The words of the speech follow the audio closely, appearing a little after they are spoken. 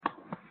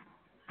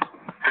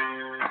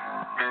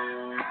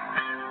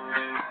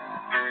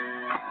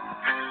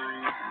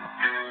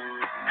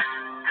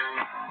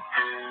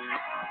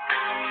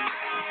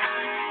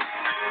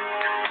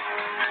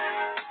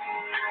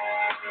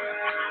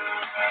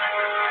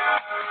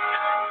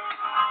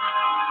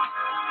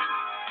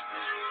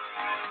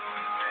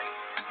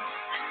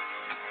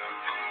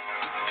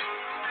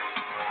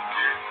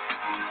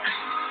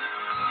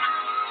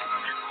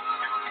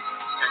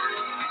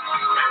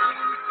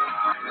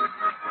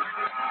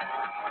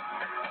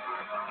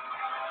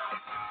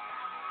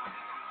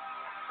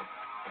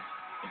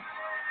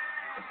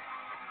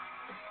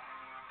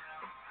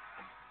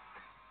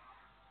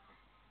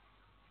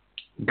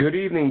Good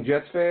evening,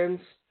 Jets fans.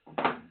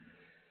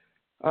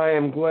 I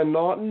am Glenn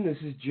Naughton. This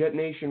is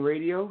JetNation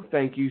Radio.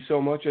 Thank you so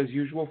much, as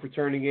usual, for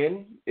turning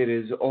in. It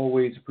is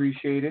always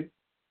appreciated.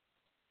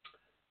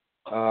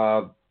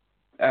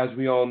 As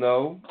we all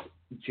know,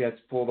 Jets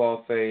pulled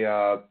off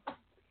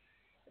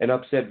an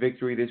upset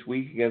victory this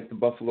week against the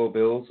Buffalo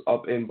Bills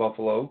up in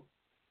Buffalo.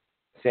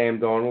 Sam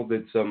Darnold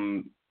did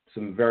some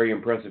very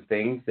impressive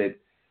things that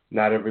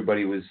not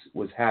everybody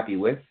was happy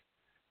with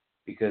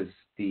because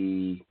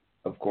the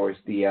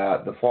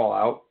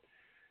fallout,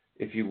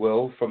 if you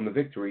will, from the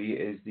victory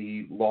is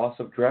the loss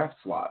of draft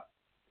slot.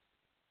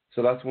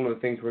 So that's one of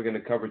the things we're going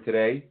to cover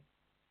today.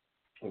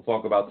 We'll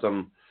talk about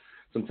some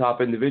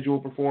top individual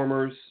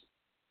performers,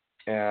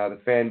 the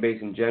fan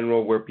base in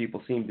general, where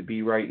people seem to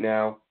be right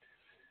now.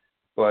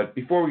 But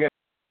before we get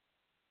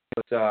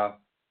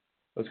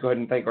let's go ahead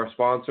and thank our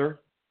sponsor.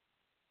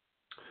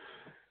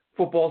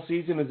 Football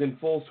season is in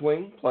full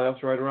swing.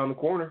 Playoffs right around the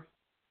corner.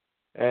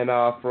 And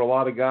for a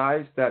lot of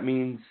guys, that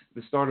means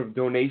the start of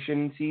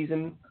donation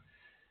season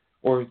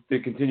or the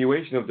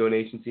continuation of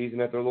donation season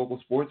at their local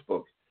sports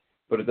book.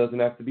 But it doesn't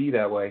have to be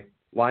that way.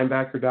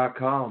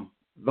 Linebacker.com,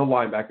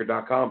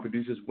 thelinebacker.com,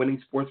 produces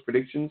winning sports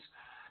predictions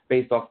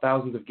based off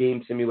thousands of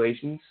game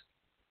simulations.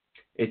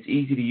 It's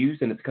easy to use,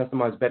 and its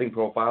customized betting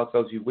profile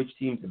tells you which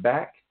team to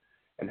back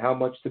and how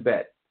much to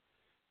bet.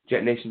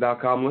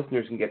 JetNation.com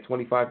listeners can get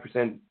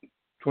 25%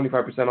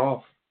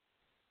 off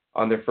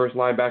on their first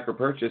linebacker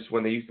purchase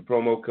when they use the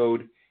promo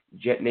code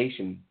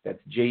JetNation. That's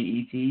Jet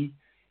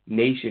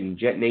Nation,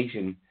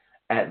 JetNation,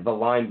 at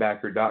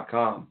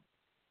thelinebacker.com.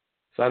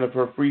 Sign up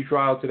for a free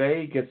trial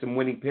today, get some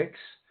winning picks,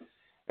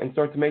 and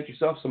start to make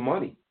yourself some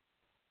money.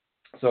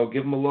 So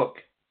give them a look.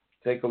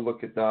 Take a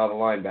look at the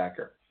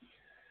linebacker.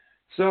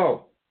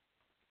 So,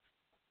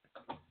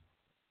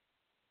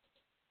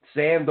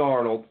 Sam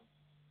Darnold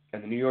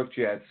and the New York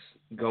Jets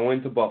go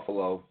into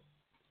Buffalo.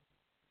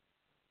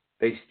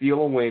 They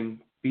steal a win,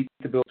 beat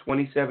the Bills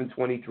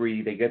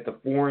 27-23. They get to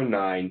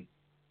 4-9.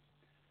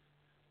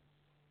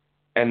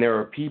 And there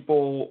are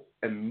people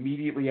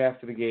immediately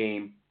after the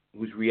game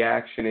whose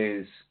reaction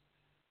is,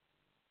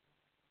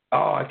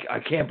 oh, I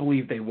can't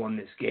believe they won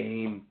this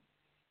game.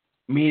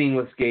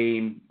 Meaningless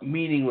game,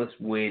 meaningless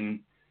win,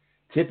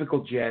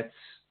 typical Jets.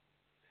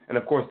 And,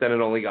 of course, then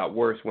it only got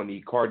worse when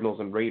the Cardinals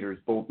and Raiders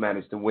both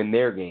managed to win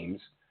their games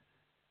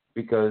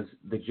because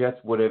the Jets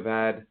would have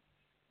had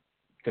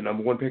the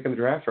number one pick in the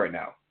draft right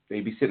now.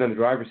 They'd be sitting in the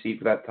driver's seat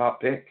for that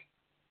top pick.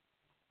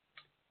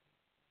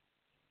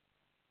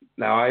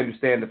 Now, I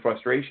understand the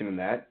frustration in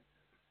that,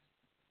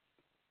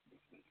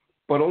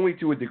 but only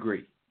to a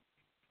degree.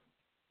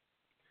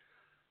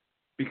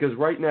 Because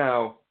right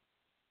now,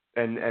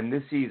 and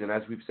this season,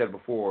 as we've said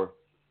before,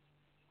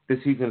 this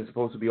season is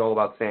supposed to be all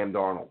about Sam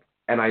Darnold.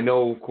 And I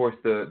know, of course,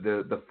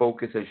 the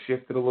focus has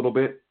shifted a little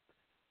bit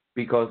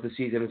because the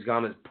season has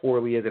gone as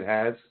poorly as it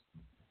has.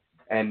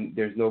 And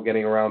there's no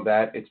getting around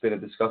that. It's been a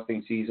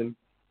disgusting season.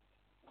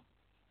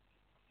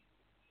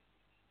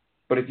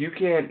 But if you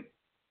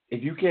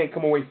can't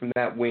come away from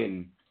that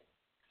win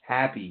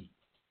happy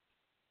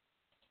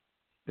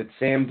that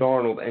Sam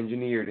Darnold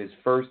engineered his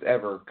first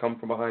ever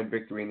come-from-behind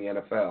victory in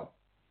the NFL,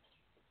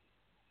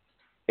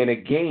 in a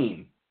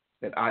game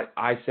that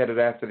I said it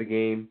after the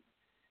game,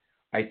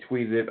 I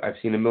tweeted it, I've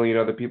seen a million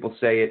other people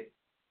say it,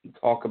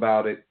 talk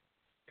about it.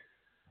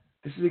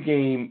 This is a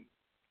game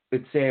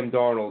that Sam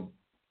Darnold,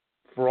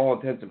 for all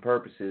intents and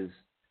purposes,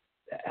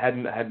 had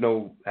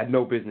no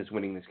business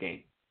winning this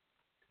game.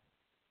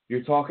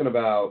 You're talking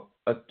about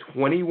a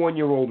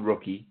 21-year-old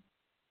rookie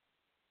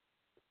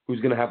who's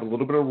going to have a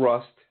little bit of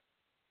rust.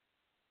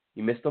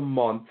 He missed a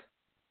month.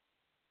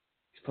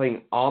 He's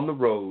playing on the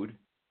road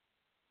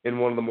in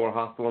one of the more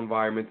hostile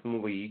environments in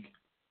the league.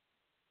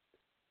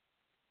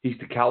 He's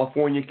the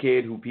California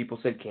kid who people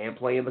said can't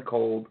play in the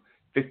cold,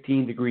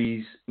 15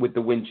 degrees with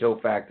the wind chill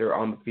factor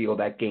on the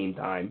field at game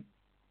time.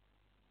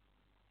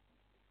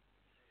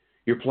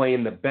 You're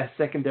playing the best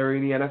secondary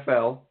in the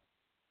NFL,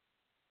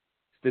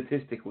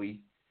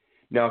 statistically.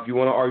 Now, if you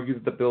want to argue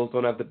that the Bills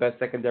don't have the best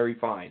secondary,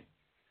 fine.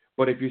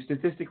 But if you're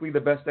statistically the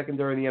best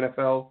secondary in the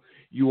NFL,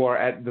 you are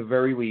at the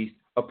very least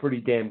a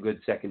pretty damn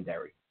good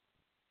secondary.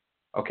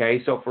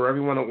 Okay, so for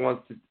everyone that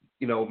wants to,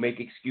 make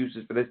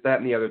excuses for this, that,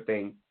 and the other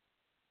thing,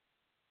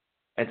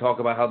 and talk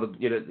about how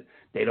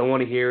they don't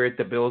want to hear it,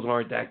 the Bills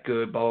aren't that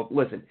good, blah,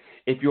 blah. Listen,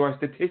 if you are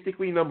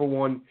statistically number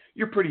one,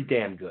 you're pretty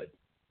damn good.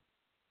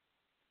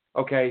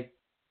 Okay?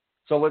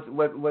 So let's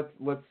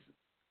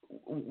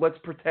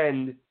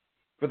pretend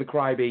for the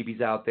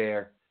crybabies out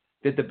there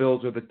that the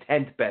Bills are the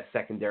 10th best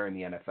secondary in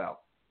the NFL.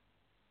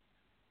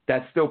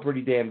 That's still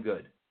pretty damn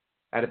good.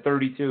 Out of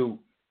 32,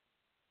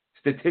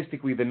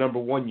 statistically the number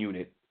one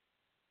unit.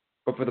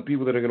 But for the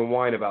people that are going to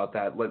whine about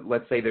that,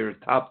 let's say they're a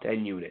top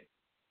 10 unit.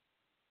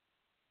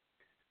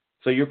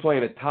 So you're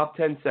playing a top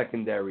 10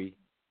 secondary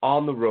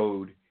on the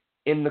road,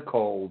 in the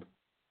cold,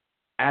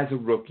 as a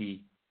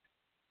rookie,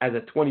 as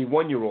a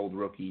 21-year-old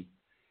rookie,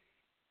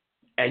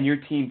 and your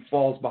team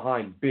falls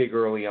behind big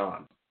early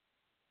on.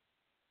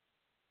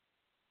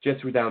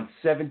 Jets were down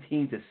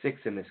 17-6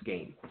 in this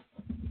game.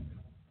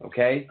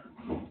 Okay?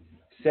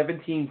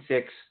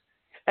 17-6.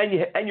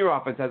 And your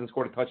offense hasn't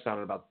scored a touchdown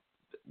in about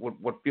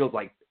what feels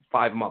like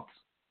 5 months.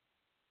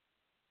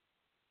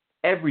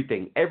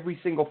 Every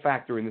single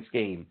factor in this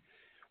game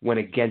went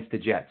against the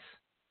Jets.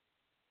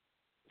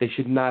 They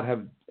should not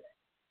have.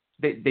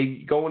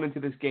 They going into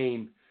this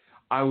game,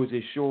 I was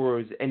as sure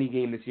as any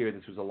game this year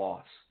this was a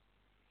loss.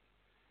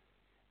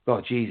 Oh,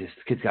 Jesus,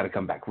 the kid's got to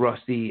come back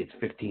rusty. It's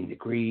 15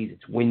 degrees.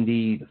 It's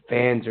windy. The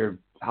fans are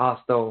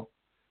hostile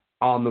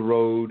on the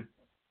road.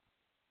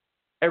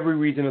 Every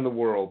reason in the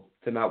world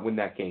to not win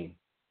that game.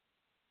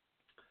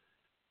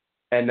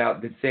 And now,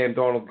 did Sam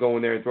Darnold go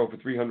in there and throw for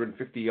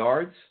 350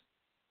 yards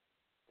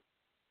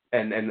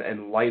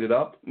and light it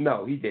up?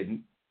 No, he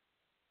didn't.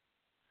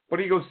 But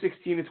he goes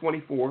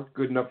 16-24,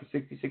 good enough for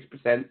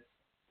 66%.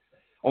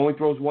 Only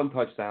throws one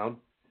touchdown.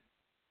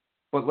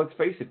 But let's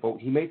face it,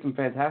 folks, he made some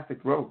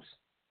fantastic throws.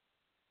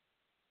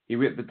 He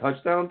ripped the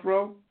touchdown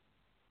throw.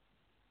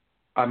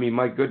 I mean,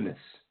 my goodness.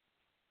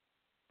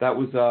 That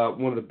was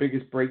one of the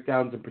biggest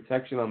breakdowns in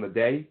protection on the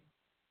day.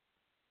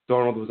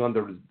 Darnold was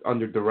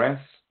under duress.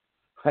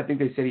 I think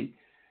they said he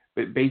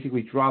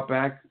basically dropped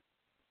back,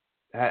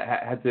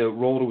 had to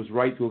roll to his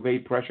right to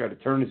evade pressure, had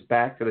to turn his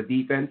back to the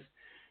defense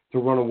to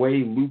run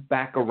away, loop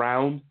back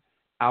around,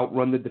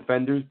 outrun the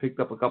defenders, picked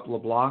up a couple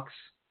of blocks,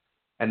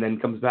 and then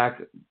comes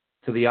back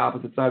to the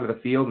opposite side of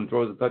the field and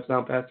throws a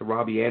touchdown pass to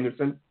Robbie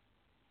Anderson.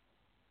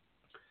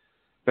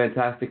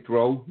 Fantastic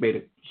throw. Made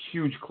a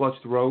huge clutch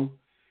throw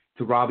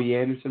to Robbie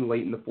Anderson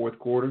late in the fourth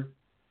quarter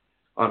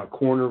on a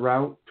corner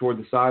route toward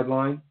the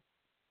sideline.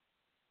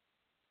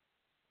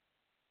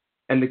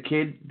 And the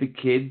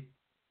kid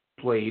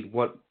played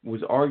what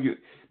was argued,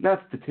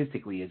 not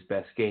statistically his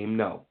best game,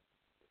 no.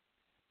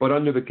 But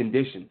under the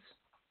conditions,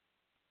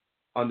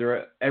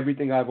 under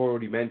everything I've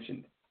already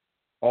mentioned,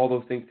 all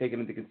those things taken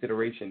into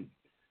consideration,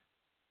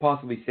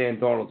 possibly Sam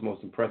Darnold's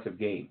most impressive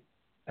game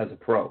as a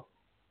pro.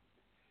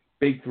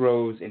 Big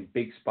throws in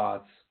big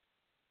spots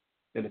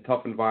in a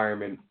tough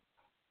environment.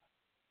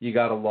 You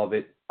got to love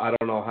it. I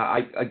don't know how.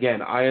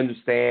 I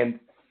understand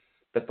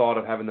the thought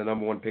of having the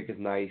number one pick is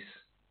nice.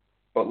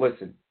 But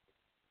listen,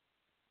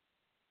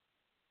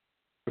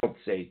 for God's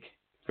sake,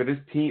 for this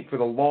team, for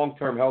the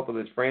long-term health of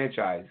this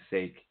franchise's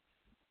sake,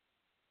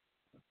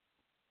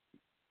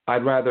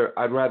 I'd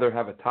rather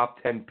have a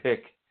top 10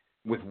 pick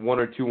with one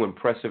or two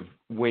impressive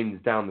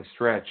wins down the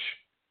stretch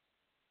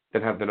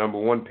than have the number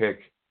one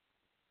pick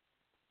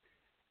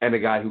and a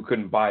guy who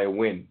couldn't buy a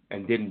win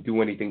and didn't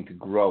do anything to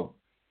grow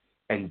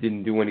and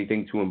didn't do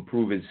anything to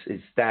improve his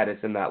status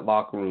in that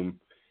locker room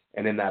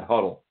and in that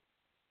huddle.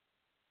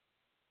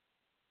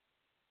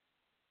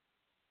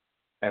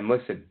 And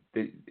listen,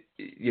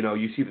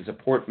 you see the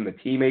support from the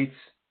teammates,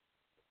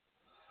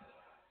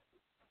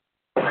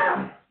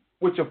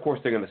 which of course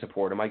they're going to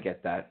support him. I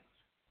get that.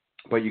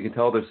 But you can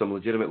tell there's some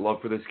legitimate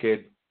love for this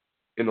kid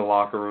in the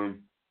locker room,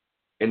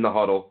 in the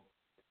huddle.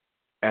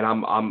 And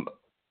I'm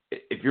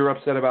if you're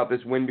upset about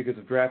this win because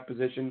of draft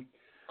position,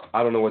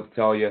 I don't know what to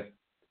tell you.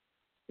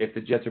 If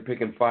the Jets are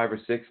picking 5 or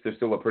 6, there's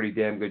still a pretty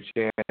damn good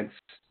chance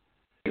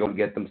they're going to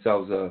get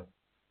themselves a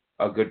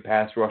good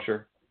pass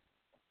rusher.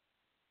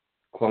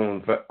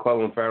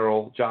 Clellan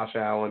Ferrell, Josh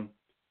Allen,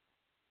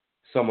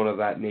 someone of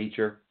that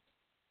nature,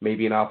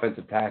 maybe an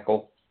offensive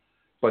tackle.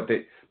 But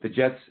the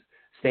Jets,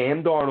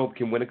 Sam Darnold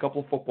can win a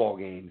couple of football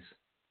games,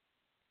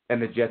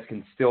 and the Jets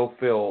can still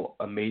fill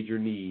a major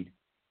need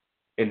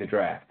in the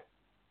draft.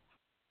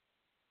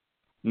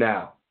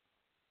 Now,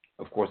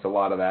 of course, a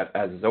lot of that,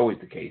 as is always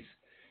the case,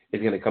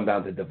 is going to come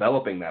down to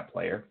developing that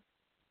player.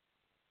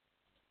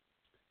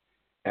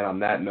 And on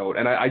that note,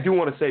 and I do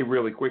want to say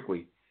really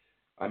quickly,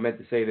 I meant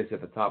to say this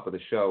at the top of the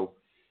show.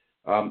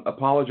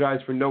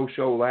 Apologize for no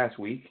show last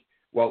week.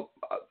 Well,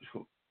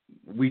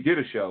 we did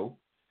a show.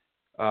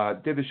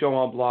 Did the show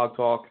on Blog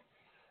Talk.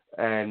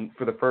 And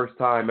for the first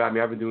time, I've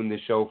been doing this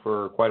show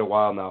for quite a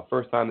while now.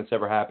 First time this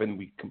ever happened,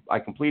 I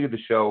completed the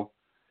show.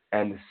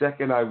 And the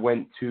second the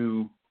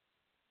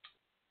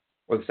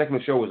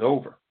show was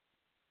over.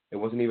 It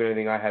wasn't even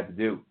anything I had to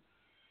do.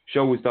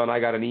 Show was done. I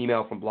got an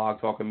email from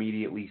Blog Talk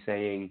immediately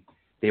saying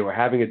they were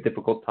having a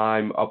difficult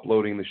time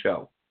uploading the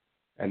show.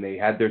 And they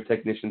had their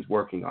technicians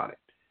working on it.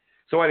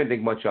 So I didn't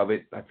think much of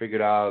it. I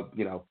figured out,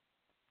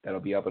 that'll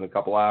be up in a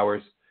couple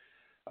hours.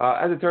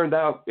 As it turned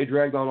out, it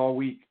dragged on all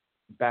week,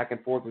 back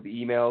and forth with the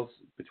emails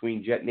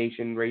between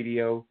JetNation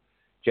Radio,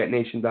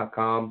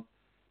 JetNation.com,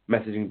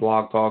 messaging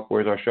Blog Talk,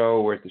 where's our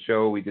show? Where's the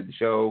show? We did the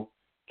show.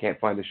 Can't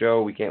find the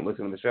show. We can't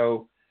listen to the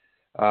show.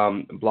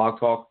 Blog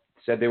Talk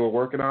said they were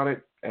working on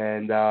it.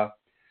 And,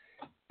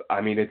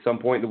 at some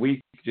point in the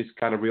week, just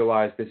kind of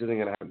realized this isn't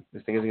going to happen.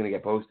 This thing isn't going to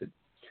get posted.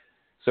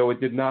 So it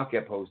did not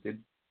get posted.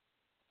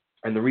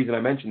 And the reason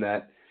I mentioned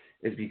that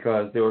is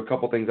because there were a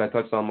couple things I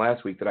touched on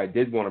last week that I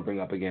did want to bring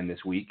up again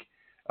this week,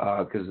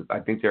 because I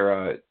think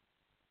they're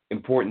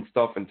important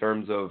stuff in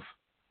terms of,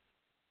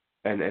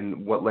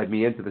 and what led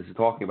me into this is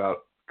talking about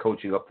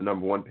coaching up the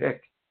number one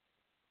pick.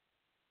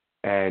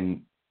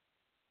 And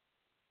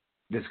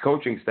this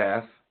coaching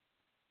staff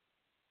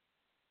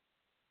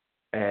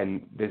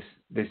and this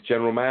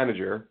general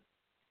manager,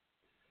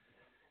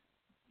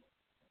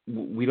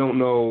 we don't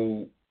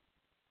know.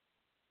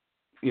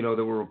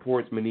 There were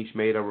reports. Manish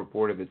Mehta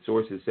reported that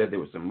sources said there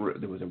was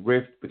a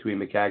rift between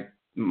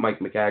Mike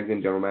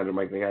Maccagnan, general manager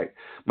Mike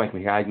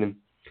Maccagnan,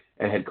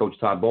 and head coach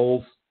Todd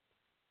Bowles.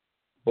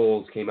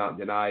 Bowles came out and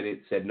denied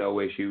it, said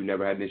no issue,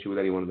 never had an issue with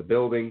anyone in the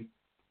building.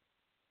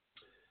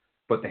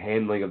 But the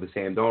handling of the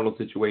Sam Darnold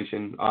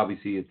situation,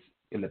 obviously it's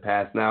in the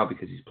past now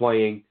because he's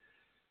playing,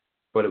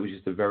 but it was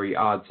just a very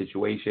odd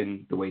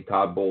situation. The way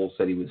Todd Bowles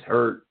said he was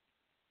hurt.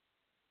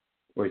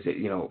 Or is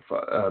it,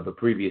 the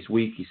previous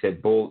week he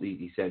said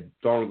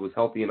Darnold was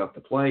healthy enough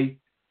to play,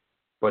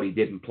 but he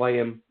didn't play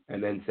him,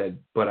 and then said,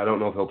 but I don't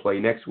know if he'll play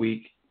next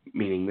week,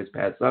 meaning this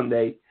past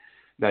Sunday.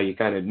 Now you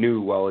kind of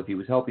knew, well, if he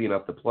was healthy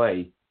enough to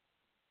play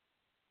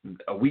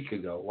a week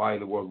ago, why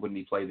in the world wouldn't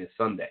he play this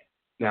Sunday?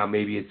 Now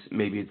maybe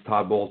it's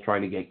Todd Bowles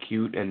trying to get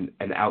cute and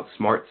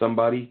outsmart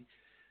somebody,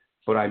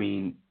 but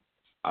I'm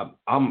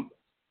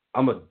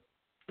a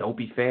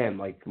dopey fan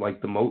like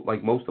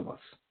most of us.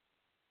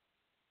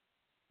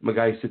 I'm a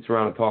guy who sits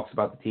around and talks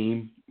about the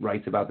team,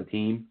 writes about the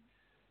team.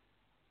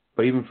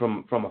 But even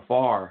from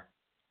afar,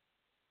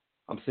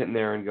 I'm sitting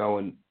there and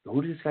going,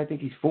 who does this guy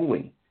think he's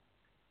fooling?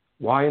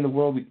 Why in the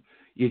world?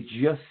 You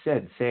just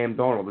said Sam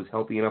Darnold is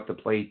healthy enough to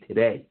play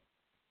today.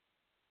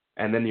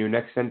 And then your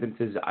next sentence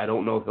is, I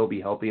don't know if he'll be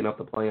healthy enough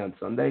to play on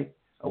Sunday,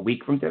 a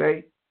week from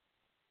today.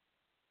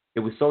 It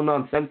was so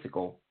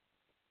nonsensical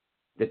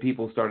that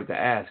people started to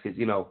ask,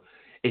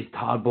 is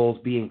Todd Bowles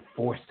being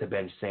forced to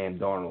bench Sam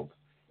Darnold?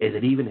 Is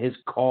it even his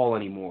call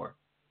anymore?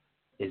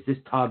 Is this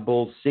Todd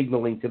Bowles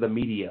signaling to the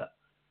media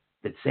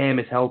that Sam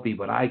is healthy,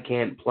 but I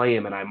can't play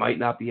him and I might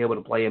not be able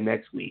to play him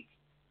next week?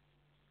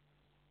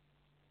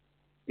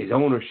 Is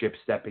ownership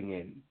stepping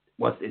in?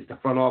 Is the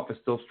front office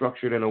still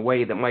structured in a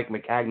way that Mike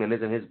Maccagnan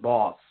isn't his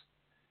boss?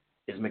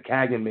 Is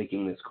Maccagnan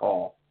making this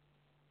call?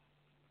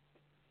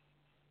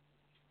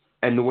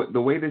 And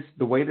the way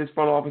this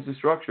front office is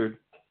structured,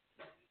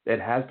 it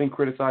has been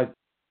criticized,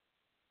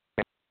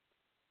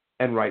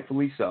 and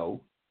rightfully so,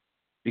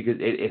 because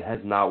it has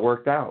not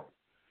worked out.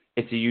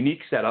 It's a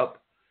unique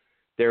setup.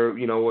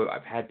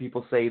 I've had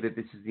people say that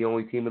this is the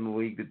only team in the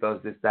league that does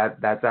this.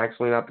 That's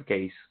actually not the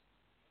case.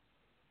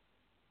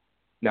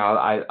 Now,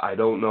 I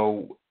don't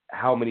know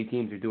how many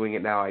teams are doing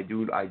it now. I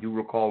do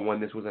recall when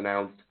this was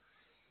announced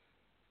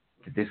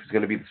that this was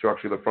going to be the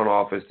structure of the front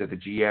office, that the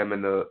GM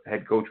and the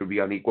head coach would be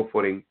on equal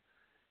footing,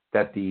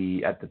 that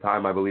at the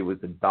time, I believe it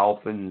was the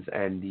Dolphins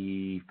and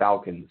the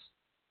Falcons.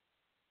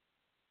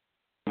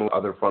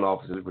 Other front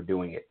offices were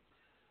doing it.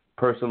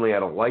 Personally, I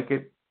don't like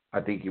it.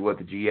 I think you let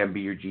the GM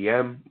be your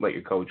GM, let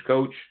your coach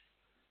coach.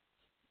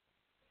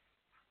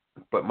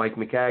 But Mike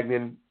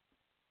Maccagnan,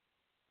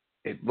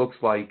 it looks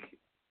like,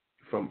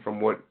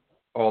 from what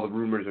all the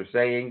rumors are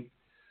saying,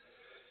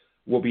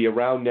 will be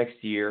around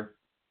next year,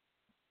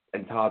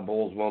 and Todd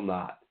Bowles will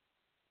not.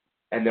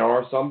 And there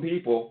are some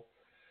people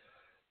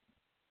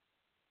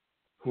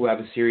who have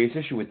a serious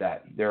issue with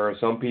that. There are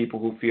some people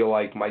who feel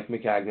like Mike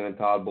Maccagnan and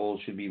Todd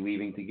Bowles should be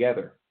leaving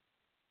together.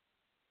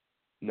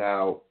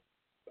 Now,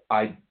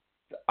 I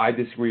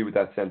disagree with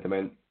that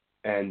sentiment,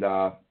 and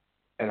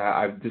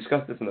I've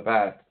discussed this in the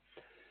past,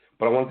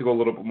 but I wanted to go a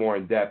little bit more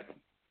in depth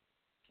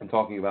in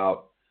talking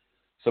about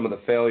some of the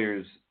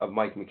failures of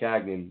Mike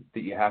Maccagnan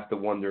that you have to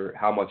wonder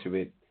how much of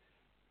it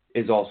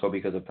is also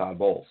because of Todd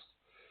Bowles.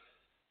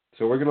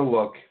 So we're going to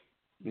look,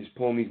 just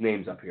pulling these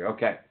names up here.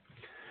 Okay,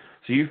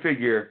 so you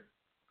figure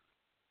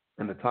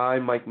in the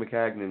time Mike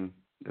Maccagnan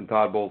and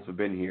Todd Bowles have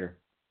been here,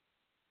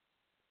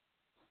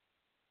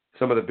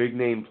 some of the big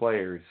name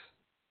players,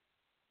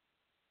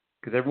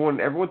 because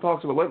everyone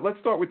talks about, let's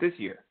start with this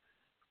year.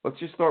 Let's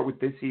just start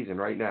with this season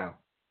right now.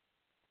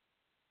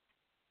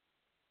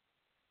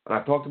 And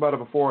I've talked about it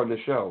before on this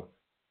show,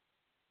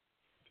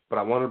 but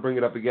I want to bring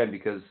it up again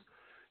because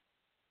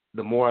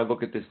the more I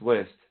look at this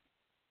list,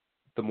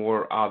 the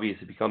more obvious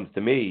it becomes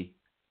to me.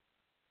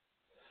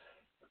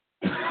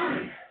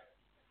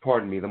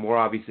 Pardon me, the more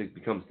obvious it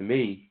becomes to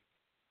me,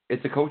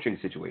 it's a coaching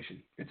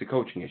situation. It's a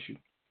coaching issue.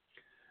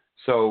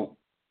 So,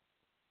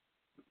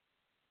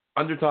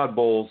 under Todd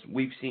Bowles,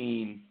 we've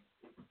seen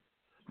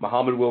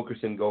Muhammad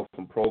Wilkerson go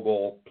from Pro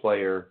Bowl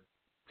player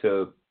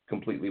to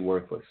completely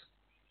worthless.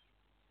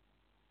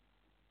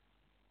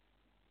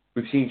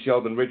 We've seen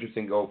Sheldon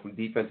Richardson go from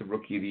Defensive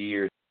Rookie of the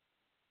Year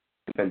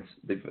to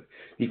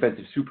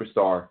defensive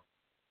superstar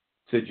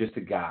to just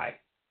a guy.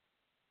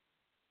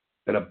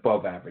 an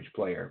above-average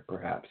player,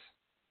 perhaps.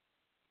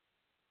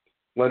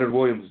 Leonard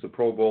Williams was a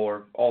Pro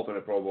Bowler,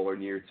 alternate Pro Bowler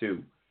in year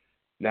 2.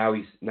 Now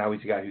he's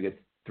a guy who gets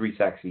 3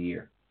 sacks a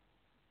year.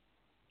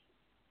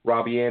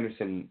 Robbie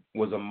Anderson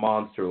was a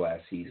monster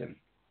last season.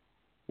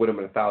 Would have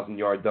been a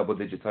 1,000-yard,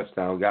 double-digit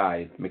touchdown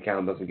guy if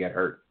McCown doesn't get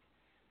hurt.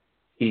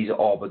 He's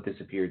all but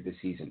disappeared this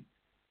season.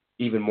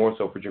 Even more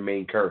so for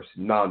Jermaine Kearse,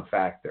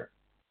 non-factor.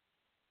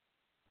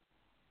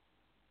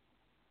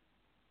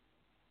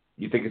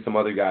 You think of some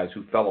other guys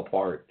who fell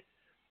apart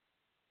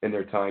in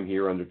their time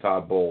here under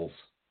Todd Bowles.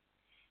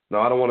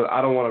 No, I don't want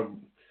to.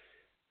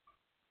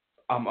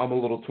 I'm a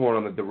little torn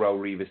on the Darrelle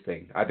Revis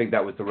thing. I think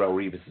that was Darrelle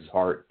Revis's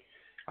heart.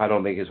 I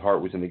don't think his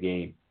heart was in the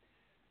game.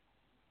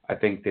 I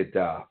think he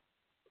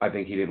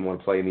didn't want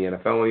to play in the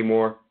NFL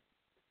anymore,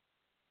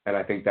 and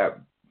I think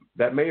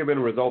that may have been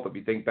a result. If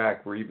you think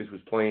back, Revis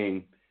was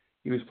playing.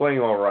 He was playing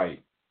all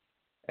right,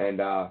 and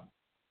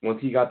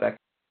once he got that,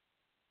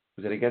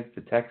 was it against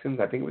the Texans?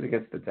 I think it was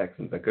against the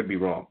Texans. I could be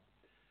wrong,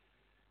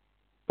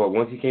 but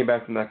once he came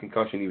back from that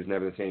concussion, he was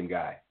never the same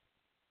guy.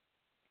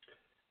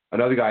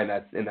 Another guy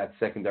in that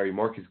secondary,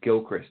 Marcus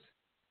Gilchrist,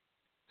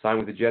 signed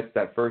with the Jets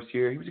that first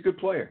year. He was a good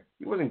player.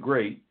 He wasn't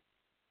great.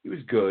 He was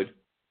good.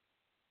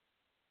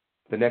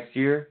 The next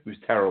year, he was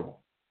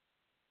terrible.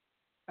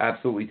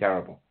 Absolutely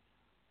terrible.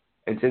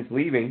 And since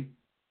leaving,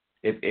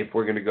 if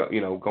we're going to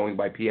go, going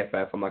by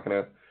PFF, I'm not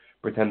going to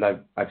pretend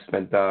I've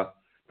spent the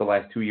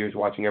last 2 years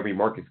watching every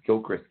Marcus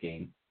Gilchrist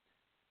game.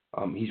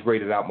 He's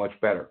rated out much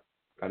better,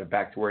 kind of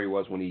back to where he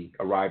was when he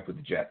arrived with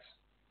the Jets.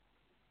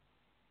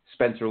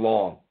 Spencer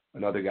Long,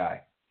 another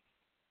guy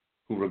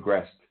who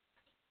regressed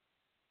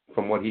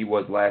from what he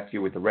was last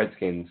year with the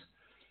Redskins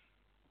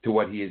to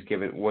what he has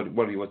given,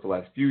 what he was the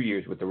last few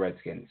years with the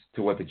Redskins,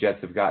 to what the Jets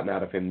have gotten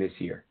out of him this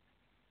year.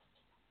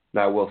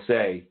 Now, I will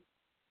say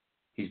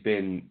he's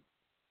been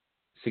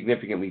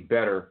significantly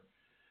better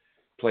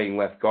playing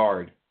left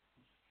guard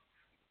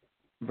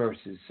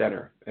versus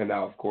center. And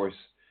now, of course,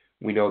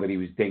 we know that he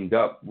was dinged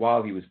up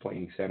while he was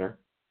playing center.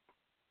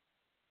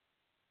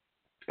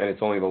 And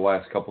it's only the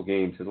last couple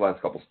games, his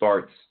last couple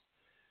starts,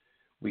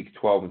 week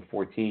 12 and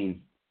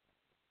 14,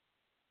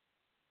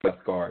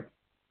 left guard.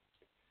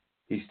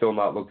 He's still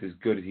not looked as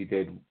good as he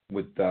did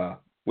with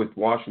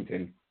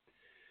Washington,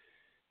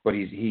 but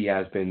he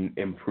has been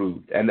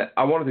improved. And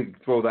I wanted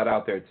to throw that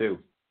out there too,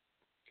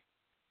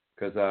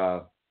 because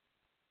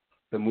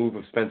the move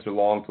of Spencer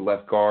Long to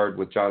left guard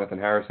with Jonathan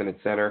Harrison at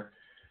center,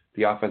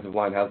 the offensive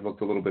line has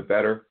looked a little bit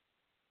better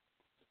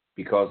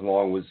because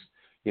Long was,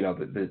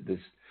 the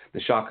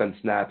shotgun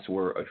snaps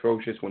were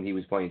atrocious when he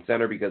was playing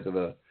center because of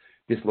the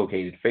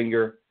dislocated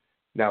finger.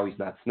 Now he's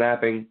not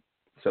snapping,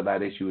 so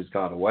that issue has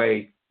gone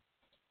away.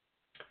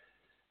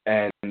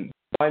 And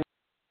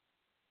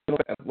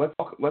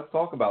let's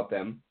talk about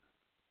them,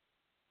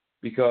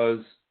 because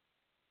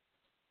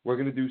we're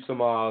going to do some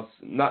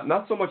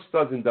not so much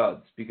studs and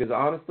duds, because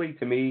honestly,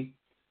 to me,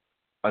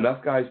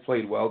 enough guys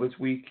played well this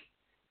week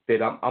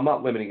that I'm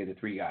not limiting it to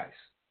 3 guys.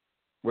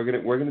 We're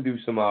gonna do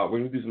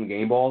some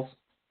game balls,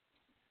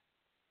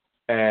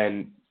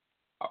 and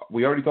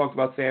we already talked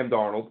about Sam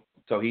Darnold,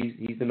 so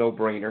he's a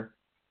no-brainer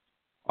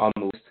on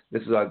the list.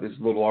 This is this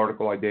little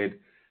article I did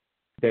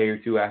a day or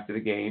 2 after the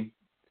game,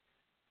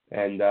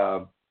 and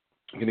I'm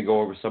going to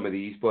go over some of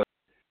these. But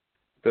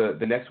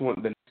the next one,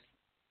 the next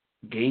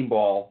game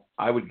ball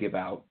I would give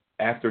out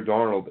after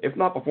Darnold, if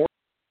not before,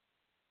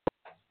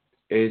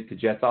 is the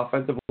Jets'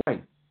 offensive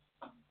line,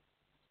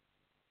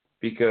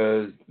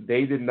 because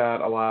they did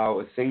not allow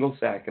a single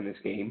sack in this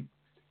game.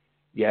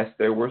 Yes,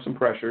 there were some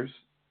pressures,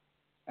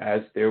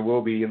 as there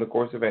will be in the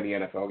course of any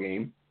NFL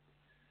game.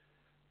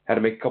 Had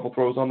to make a couple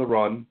throws on the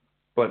run,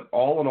 but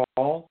all in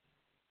all,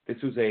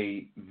 this was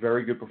a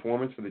very good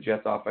performance for the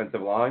Jets'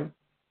 offensive line.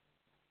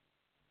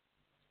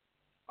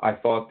 I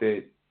thought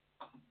that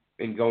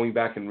in going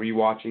back and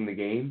rewatching the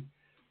game,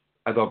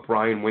 I thought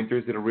Brian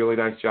Winters did a really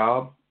nice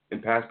job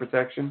in pass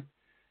protection.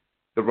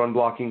 The run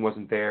blocking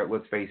wasn't there.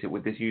 Let's face it,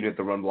 with this unit,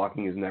 the run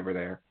blocking is never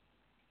there.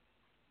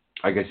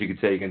 I guess you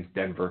could say against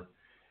Denver,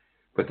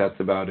 but that's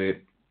about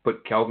it.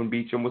 But Kelvin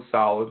Beachum was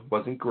solid,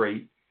 wasn't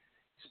great.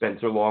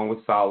 Spencer Long was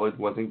solid,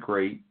 wasn't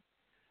great.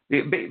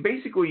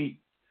 Basically,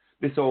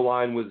 this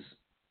O-line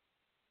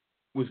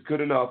was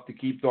good enough to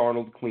keep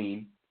Darnold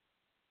clean.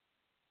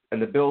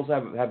 And the Bills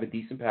have a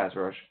decent pass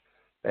rush.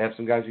 They have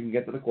some guys who can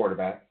get to the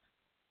quarterback.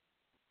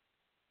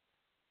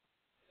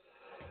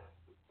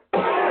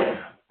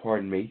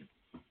 Pardon me.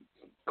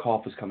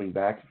 Cough is coming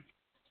back.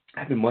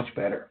 I've been much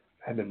better.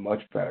 I think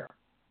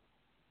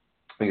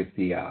it's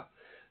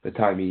the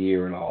time of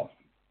year and all,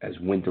 as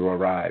winter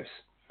arrives.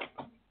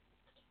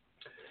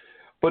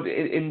 But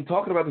in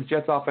talking about this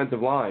Jets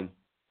offensive line,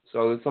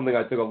 so it's something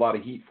I took a lot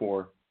of heat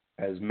for,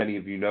 as many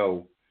of you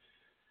know,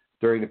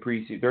 during the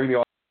preseason, during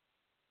the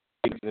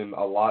offseason,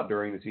 a lot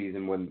during the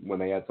season when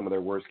they had some of their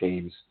worst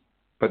games.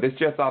 But this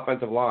Jets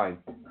offensive line,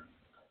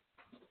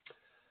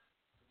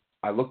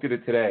 I looked at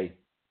it today,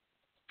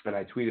 and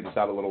I tweeted this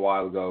out a little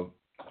while ago.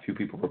 A few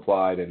people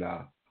replied, and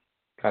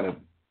kind of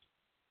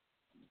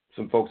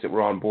some folks that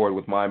were on board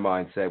with my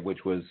mindset,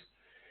 which was,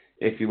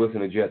 if you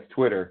listen to Jets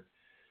Twitter,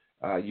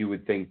 you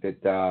would think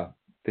that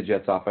the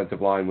Jets'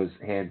 offensive line was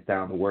hands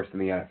down the worst in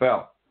the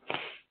NFL.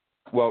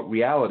 Well,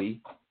 reality,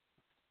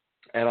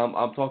 and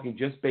I'm talking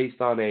just based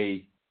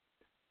on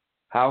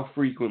how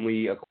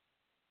frequently a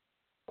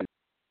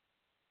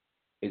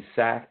is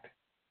sacked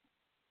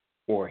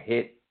or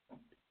hit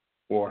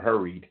or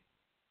hurried.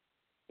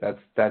 That's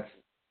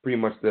pretty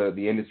much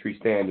the industry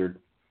standard.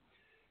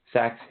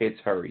 Sacks, hits,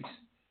 hurries.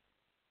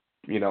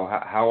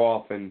 How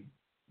often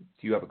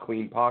do you have a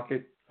clean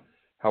pocket?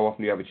 How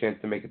often do you have a chance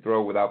to make a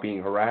throw without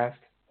being harassed?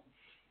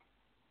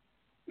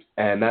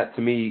 And that,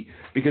 to me,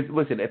 because,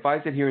 listen, if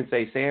I sit here and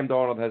say Sam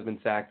Darnold has been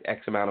sacked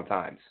X amount of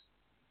times,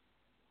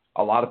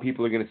 a lot of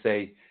people are going to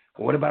say,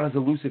 well, what about his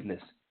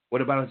elusiveness?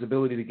 What about his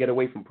ability to get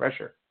away from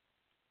pressure?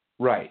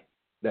 Right.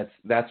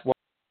 That's what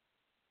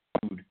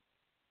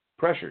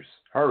pressures,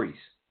 hurries.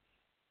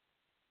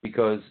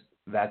 Because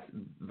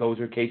those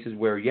are cases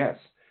where, yes,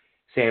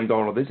 Sam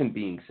Darnold isn't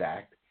being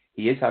sacked.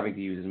 He is having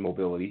to use his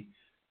mobility,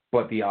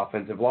 but the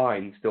offensive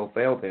line still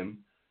failed him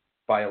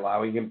by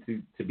allowing him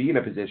to be in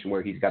a position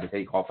where he's got to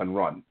take off and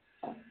run.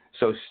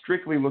 So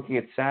strictly looking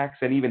at sacks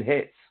and even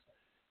hits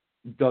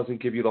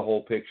doesn't give you the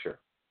whole picture.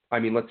 I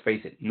mean, let's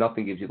face it,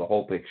 nothing gives you the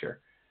whole picture.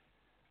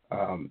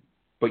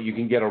 But you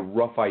can get a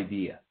rough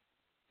idea.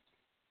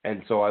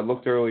 And so I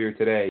looked earlier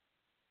today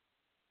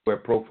where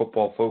Pro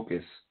Football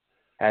Focus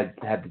had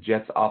the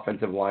Jets'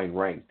 offensive line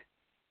ranked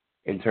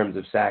in terms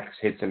of sacks,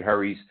 hits, and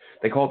hurries.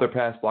 They call it their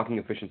pass blocking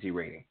efficiency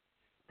rating.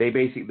 They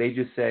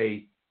just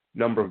say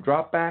number of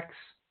dropbacks,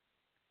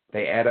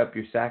 they add up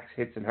your sacks,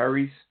 hits, and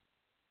hurries,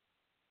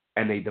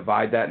 and they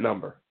divide that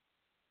number.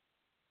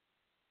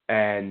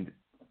 And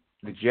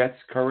the Jets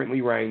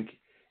currently rank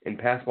in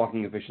pass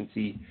blocking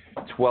efficiency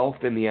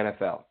 12th in the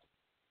NFL.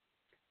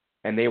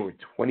 And they were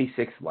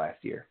 26th last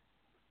year.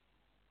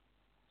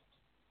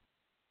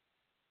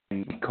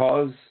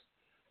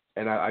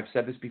 And I've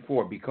said this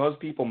before, because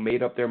people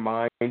made up their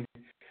mind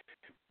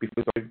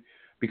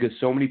because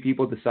so many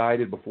people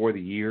decided before the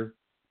year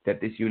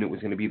that this unit was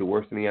going to be the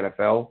worst in the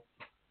NFL,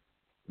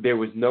 there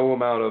was no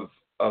amount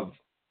of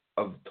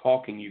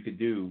talking you could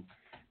do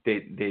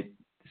that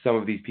some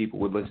of these people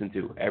would listen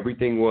to.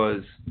 Everything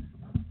was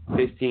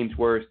this team's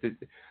worst,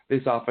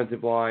 this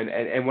offensive line.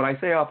 And when I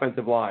say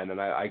offensive line, and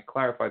I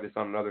clarified this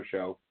on another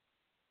show,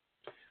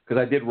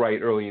 because I did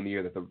write early in the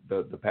year that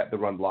the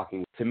run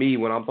blocking, to me,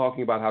 when I'm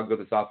talking about how good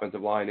this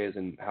offensive line is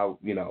and how,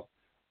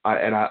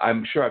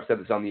 I'm sure I've said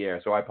this on the air,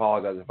 so I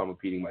apologize if I'm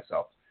repeating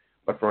myself.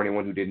 But for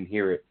anyone who didn't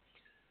hear it,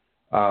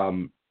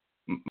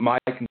 my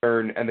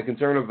concern and the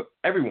concern of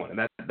everyone,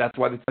 and that's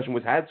why this question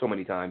was had so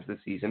many times this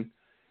season,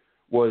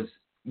 was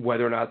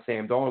whether or not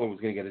Sam Darnold was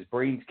going to get his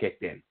brains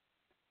kicked in.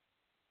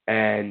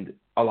 And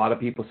a lot of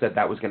people said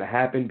that was going to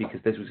happen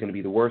because this was going to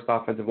be the worst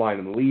offensive line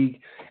in the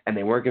league, and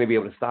they weren't going to be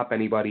able to stop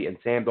anybody, and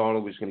Sam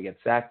Darnold was going to get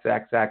sacked,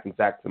 and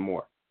sacked some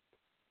more.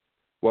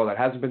 Well, that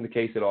hasn't been the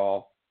case at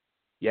all.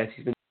 Yes,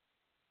 he's been,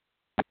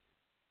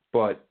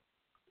 but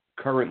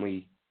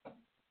currently,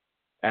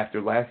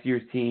 after last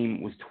year's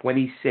team was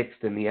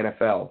 26th in the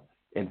NFL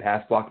in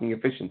pass blocking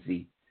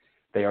efficiency,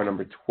 they are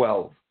number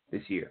 12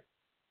 this year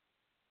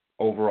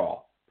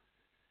overall.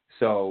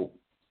 So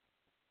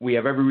we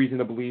have every reason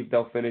to believe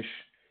they'll finish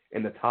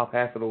in the top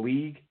half of the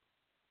league,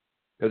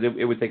 because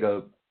it would take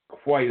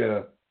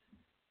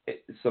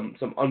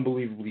some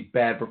unbelievably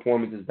bad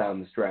performances down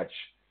the stretch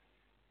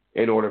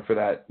in order for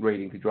that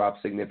rating to drop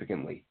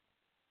significantly.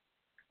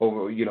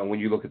 Over, when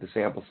you look at the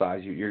sample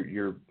size,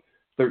 you're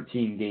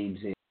 13 games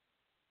in.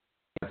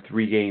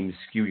 3 games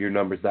skew your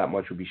numbers that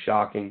much would be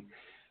shocking.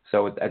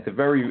 So at the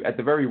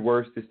very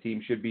worst, this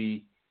team should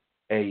be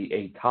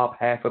a top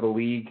half of the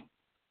league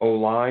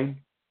O-line.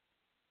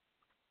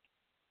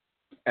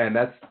 And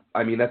that's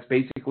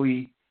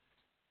basically,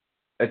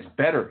 it's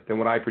better than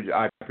what I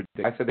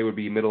predicted. I said they would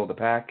be middle of the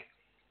pack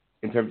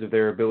in terms of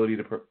their ability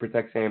to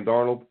protect Sam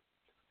Darnold.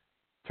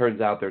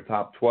 Turns out they're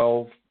top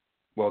 12.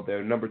 Well,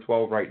 they're number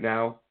 12 right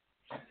now.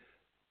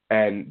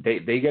 And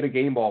they get a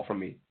game ball from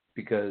me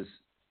because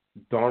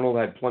Darnold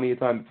had plenty of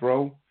time to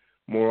throw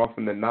more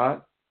often than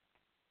not.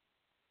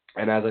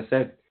 And as I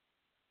said,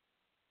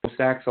 no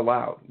sacks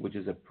allowed, which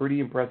is a pretty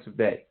impressive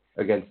day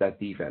against that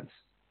defense.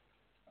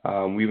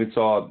 We even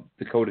saw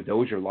Dakota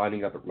Dozier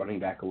lining up at running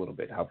back a little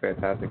bit. How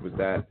fantastic was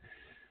that?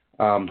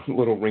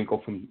 Little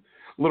wrinkle from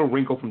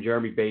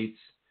Jeremy Bates.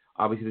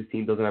 Obviously, this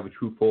team doesn't have a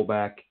true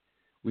fullback.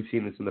 We've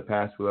seen this in the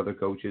past with other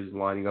coaches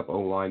lining up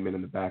O-linemen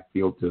in the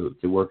backfield to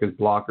work as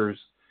blockers.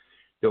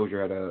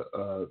 Dozier had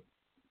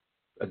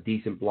a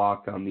decent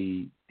block on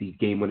the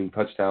game-winning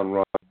touchdown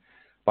run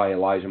by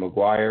Elijah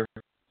McGuire.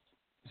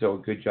 So a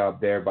good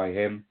job there by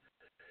him.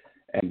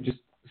 And just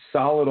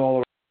solid all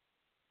around.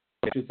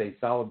 I should say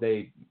solid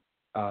day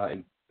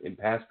in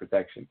pass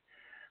protection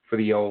for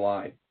the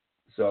O-line.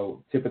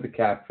 So tip of the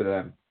cap for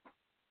them.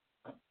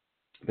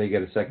 They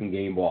get a second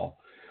game ball.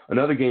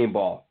 Another game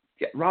ball.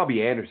 Get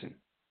Robbie Anderson.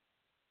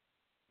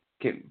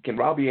 Can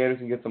Robbie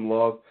Anderson get some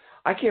love?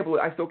 I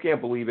still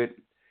can't believe it.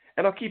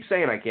 And I'll keep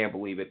saying I can't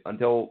believe it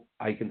until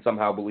I can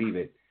somehow believe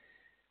it.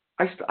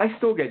 I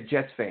still get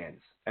Jets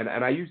fans, and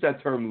I use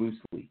that term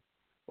loosely.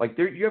 Like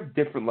you have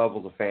different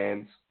levels of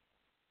fans.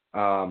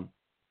 I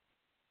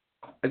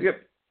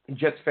get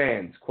Jets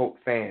fans, quote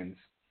fans.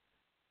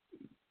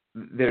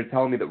 They're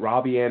telling me that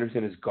Robbie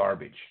Anderson is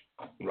garbage.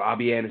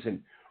 Robbie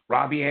Anderson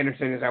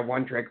is a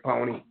one-trick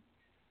pony.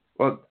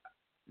 Well,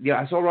 yeah,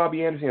 I saw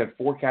Robbie Anderson had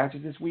 4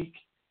 catches this week.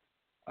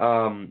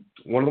 One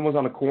of them was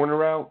on a corner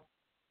route.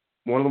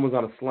 One of them was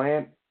on a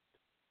slant.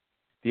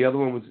 The other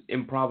one was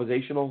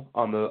improvisational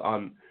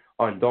on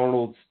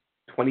Darnold's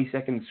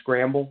 20-second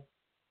scramble.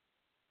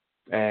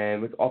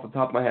 And off the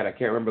top of my head, I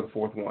can't remember the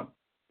 4th one.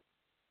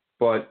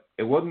 But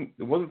it wasn't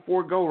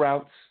 4 go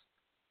routes.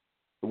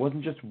 It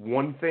wasn't just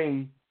one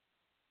thing.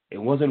 It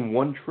wasn't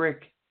one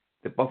trick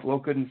that Buffalo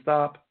couldn't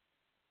stop.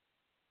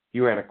 He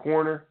ran a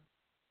corner.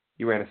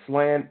 He ran a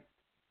slant.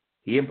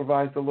 He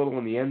improvised a little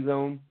in the end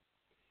zone.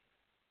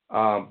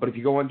 But if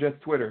you go on Jets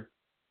Twitter,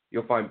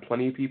 you'll find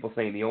plenty of people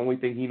saying the only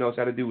thing he knows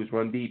how to do is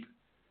run deep,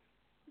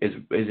 is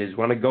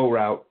run a go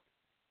route,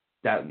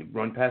 that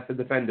run past the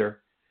defender.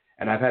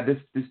 And I've had this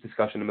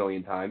discussion a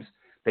million times.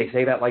 They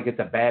say that like it's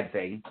a bad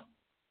thing,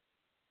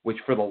 which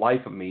for the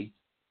life of me,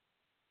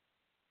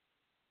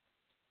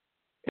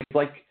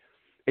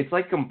 it's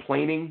like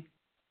complaining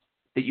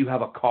that you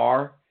have a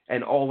car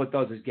and all it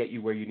does is get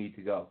you where you need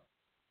to go.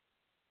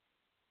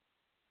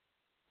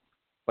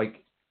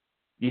 Like,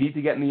 you need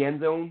to get in the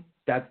end zone.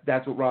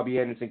 That's what Robbie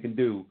Anderson can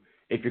do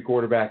if your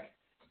quarterback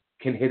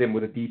can hit him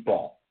with a deep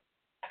ball,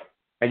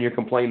 and you're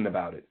complaining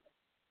about it.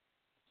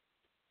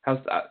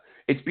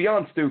 It's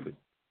beyond stupid.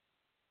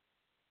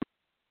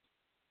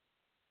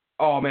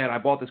 Oh, man, I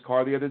bought this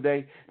car the other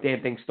day.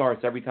 Damn thing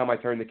starts every time I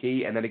turn the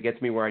key, and then it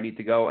gets me where I need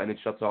to go, and it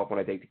shuts off when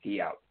I take the key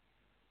out.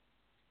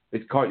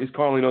 This car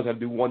only knows how to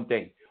do one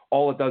thing.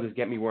 All it does is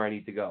get me where I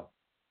need to go.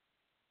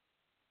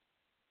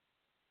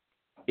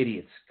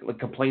 Idiots. Like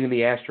complaining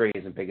the ashtray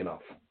isn't big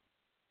enough.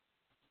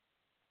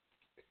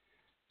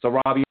 So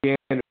Robbie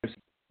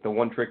Anderson, the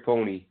one-trick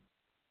pony,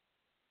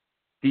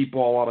 deep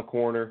ball out of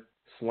corner,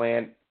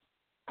 slant,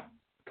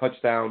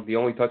 touchdown, the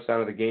only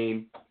touchdown of the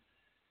game.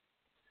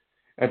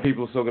 And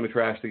people are still going to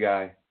trash the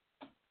guy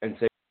and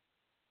say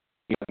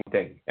one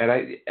thing.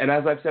 And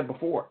as I've said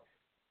before,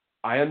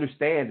 I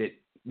understand it.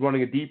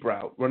 Running a deep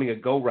route, running a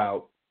go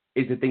route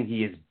is the thing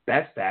he is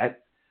best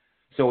at.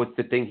 So it's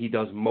the thing he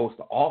does most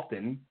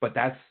often. But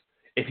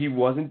if he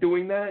wasn't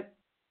doing that,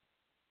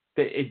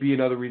 it'd be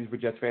another reason for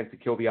Jets fans to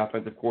kill the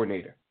offensive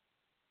coordinator.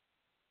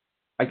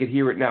 I could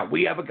hear it now.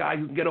 We have a guy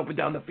who can get up and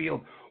down the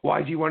field.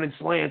 Why is he running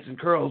slants and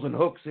curls and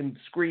hooks and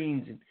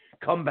screens and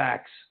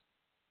comebacks?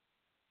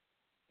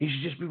 He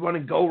should just be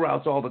running go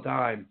routes all the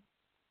time.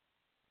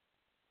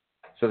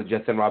 So the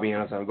Jets send Robbie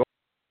Anderson go.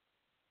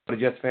 What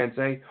do Jets fans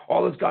say?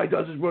 All this guy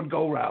does is run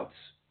go routes.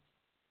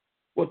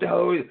 What the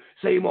hell?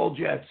 Same old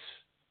Jets.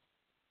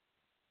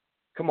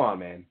 Come on,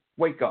 man.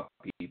 Wake up,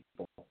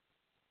 people.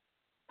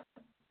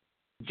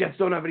 Jets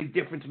don't have any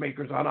difference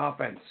makers on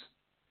offense.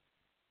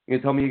 You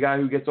gonna tell me a guy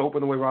who gets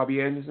open the way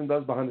Robbie Anderson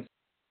does behind the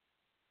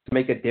to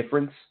make a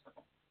difference?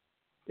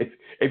 If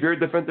you're a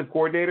defensive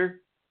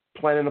coordinator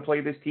planning to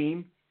play this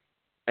team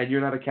and you're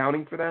not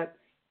accounting for that,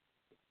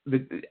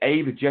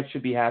 the Jets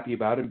should be happy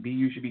about it, and B,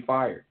 you should be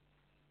fired.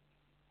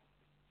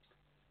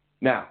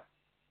 Now,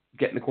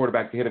 getting the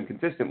quarterback to hit him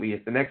consistently is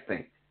the next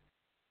thing.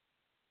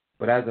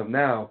 But as of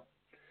now,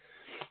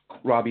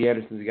 Robbie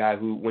Anderson's a guy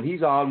who, when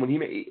he's on,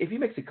 if he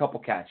makes a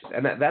couple catches,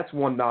 and that's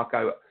one knock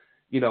a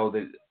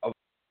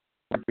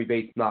free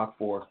base knock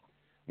for.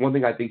 One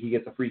thing I think he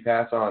gets a free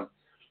pass on.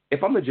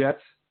 If I'm the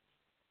Jets,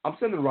 I'm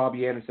sending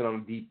Robbie Anderson on a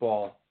deep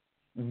ball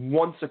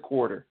once a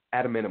quarter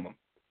at a minimum,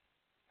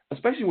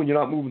 especially when you're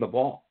not moving the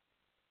ball.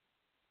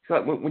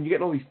 So when you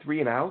get all these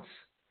 3 and outs,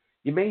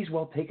 you may as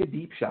well take a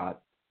deep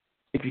shot.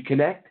 If you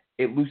connect,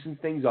 it loosens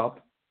things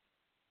up.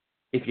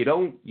 If you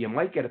don't, you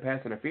might get a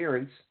pass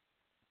interference.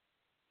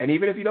 And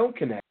even if you don't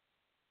connect,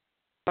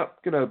 it's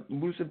not going to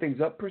loosen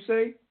things up per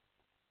se.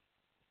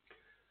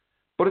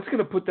 But it's going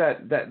to put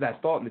that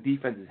thought in the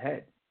defense's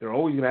head. They're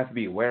always going to have to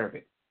be aware of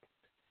it.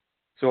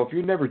 So if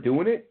you're never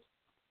doing it,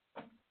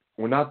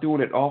 or not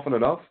doing it often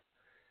enough,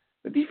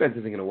 the defense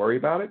isn't going to worry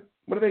about it.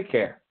 What do they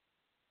care?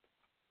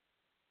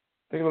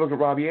 They're going to look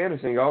at Robbie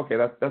Anderson and go, okay,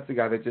 that's the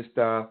guy that just,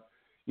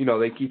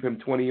 they keep him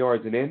 20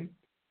 yards and in.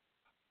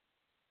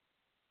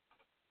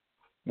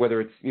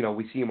 Whether it's,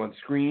 we see him on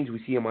screens,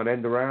 we see him on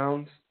end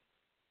arounds.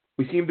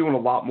 We see him doing a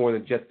lot more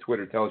than Jets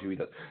Twitter tells you he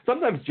does.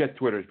 Sometimes Jets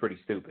Twitter is pretty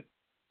stupid.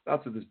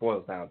 That's what this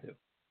boils down to.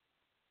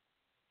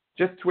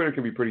 Jets Twitter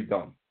can be pretty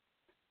dumb.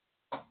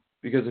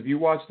 Because if you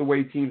watch the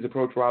way teams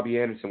approach Robbie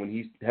Anderson when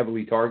he's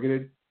heavily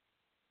targeted,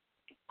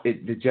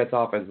 the Jets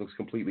offense looks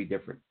completely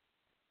different.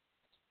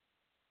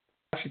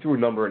 I actually threw a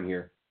number in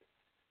here.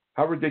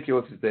 How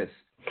ridiculous is this?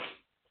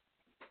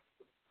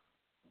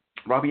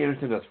 Robbie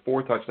Anderson has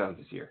 4 touchdowns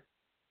this year.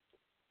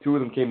 2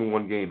 of them came in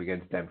one game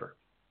against Denver.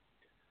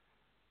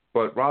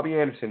 But Robbie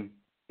Anderson,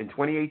 in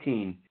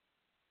 2018,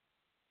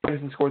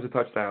 Anderson scores a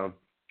touchdown.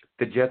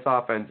 The Jets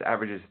offense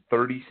averages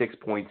 36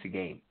 points a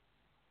game.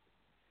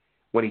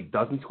 When he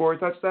doesn't score a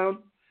touchdown,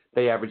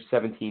 they averaged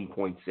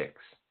 17.6.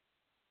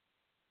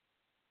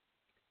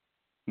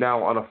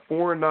 Now, on a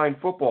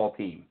 4-9 football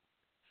team,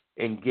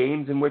 in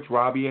games in which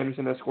Robbie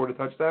Anderson has scored a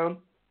touchdown,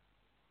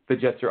 the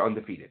Jets are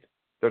undefeated.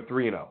 They're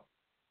 3-0.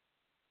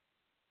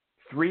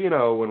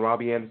 3-0 when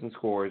Robbie Anderson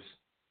scores,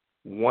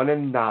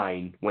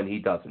 1-9 when he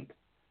doesn't.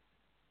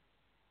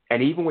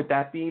 And even with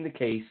that being the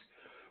case,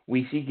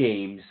 we see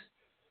games,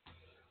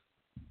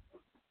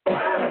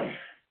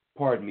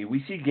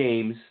 we see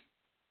games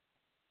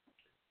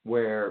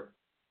where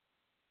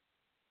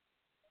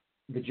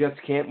the Jets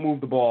can't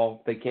move the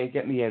ball, they can't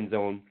get in the end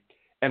zone,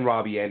 and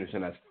Robbie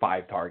Anderson has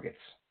 5 targets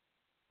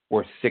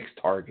or 6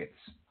 targets,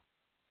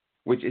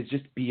 which is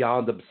just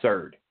beyond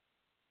absurd.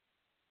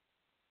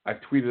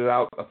 I've tweeted it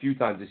out a few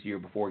times this year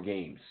before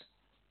games.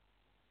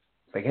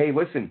 It's like, hey,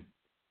 listen,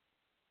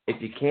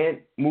 if you can't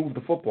move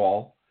the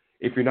football,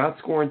 if you're not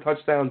scoring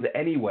touchdowns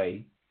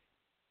anyway,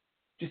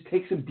 just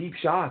take some deep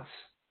shots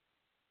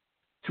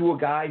to a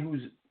guy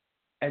who's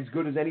as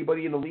good as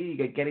anybody in the league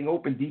at getting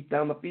open deep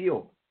down the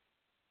field.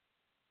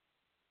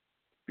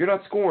 If you're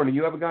not scoring and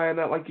you have a guy on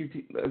that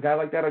a guy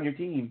like that on your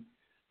team,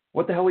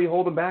 what the hell are you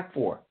holding back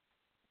for?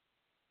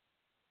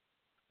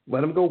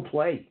 Let him go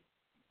play.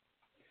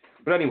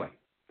 But anyway,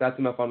 that's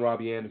enough on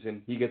Robbie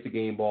Anderson. He gets a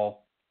game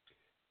ball.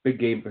 Big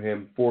game for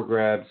him. 4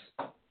 grabs.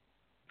 I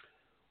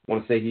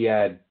want to say he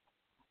had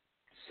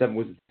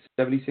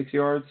 76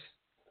 yards?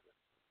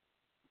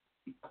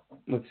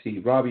 Let's see.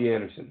 Robbie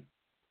Anderson.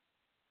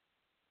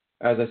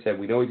 As I said,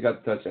 we know he's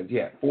got the touchdowns.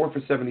 Yeah, 4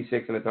 for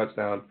 76 and a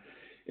touchdown,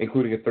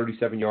 including a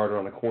 37-yarder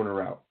on a corner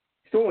route.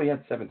 He still only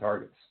had 7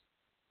 targets.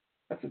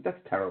 That's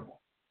terrible.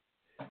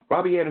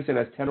 Robbie Anderson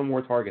has 10 or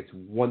more targets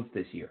once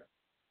this year.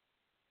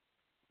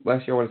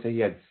 Last year, I want to say he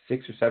had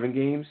 6 or 7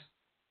 games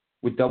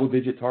with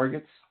double-digit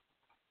targets.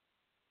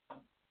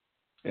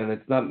 And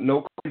it's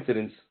no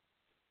coincidence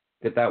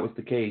that was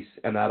the case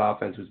and that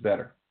offense was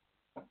better.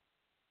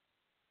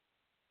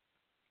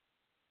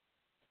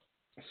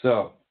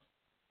 So,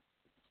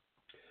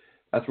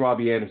 that's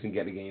Robbie Anderson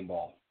getting a game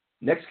ball.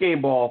 Next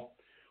game ball,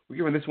 we're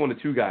giving this one to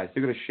 2 guys.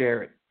 They're going to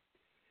share it.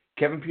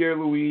 Kevin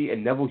Pierre-Louis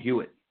and Neville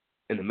Hewitt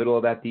in the middle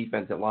of that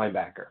defense at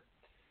linebacker.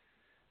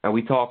 And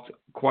we talked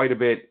quite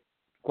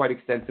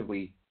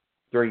extensively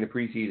during the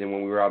preseason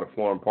when we were out at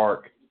Florham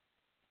Park.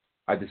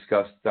 I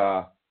discussed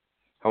how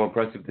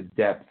impressive the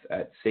depth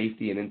at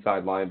safety and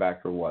inside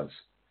linebacker was.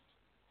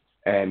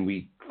 And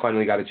we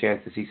finally got a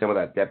chance to see some of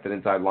that depth at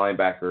inside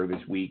linebacker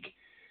this week.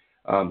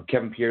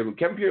 Kevin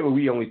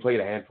Pierre-Louis only played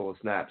a handful of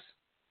snaps.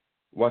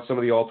 Watched some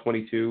of the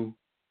All-22.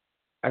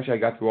 Actually, I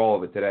got through all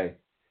of it today.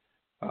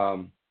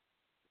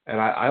 And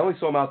I only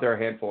saw him out there a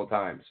handful of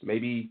times.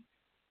 Maybe,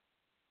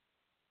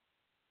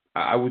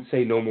 I would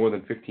say no more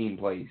than 15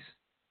 plays.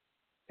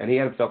 And he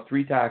had himself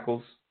 3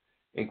 tackles,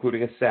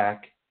 including a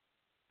sack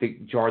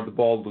that jarred the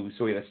ball loose.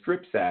 So he had a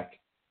strip sack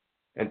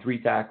and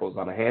 3 tackles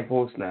on a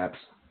handful of snaps.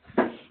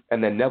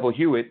 And then Neville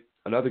Hewitt,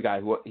 another guy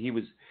who he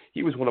was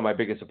one of my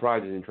biggest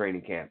surprises in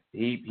training camp.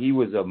 He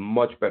was a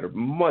much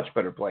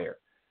better player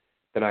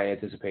than I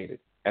anticipated.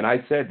 And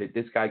I said that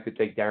this guy could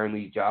take Darren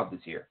Lee's job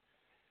this year.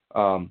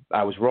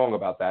 I was wrong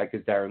about that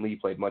because Darren Lee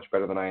played much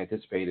better than I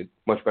anticipated,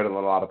 much better than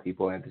a lot of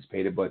people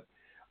anticipated, but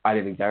I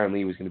didn't think Darren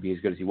Lee was going to be as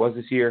good as he was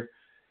this year.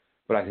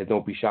 But I said,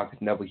 don't be shocked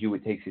if Neville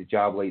Hewitt takes his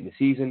job late in the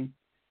season.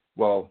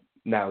 Well,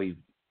 now he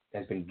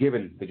has been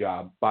given the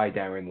job by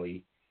Darren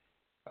Lee.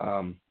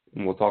 And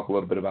we'll talk a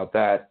little bit about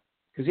that.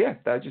 Because, yeah,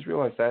 I just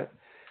realized that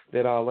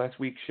last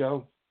week's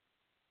show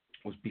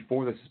was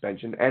before the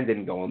suspension and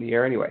didn't go on the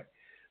air anyway.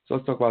 So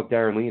let's talk about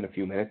Darren Lee in a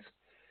few minutes.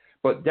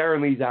 But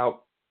Darren Lee's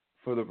out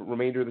for the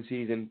remainder of the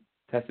season,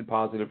 tested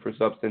positive for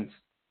substance.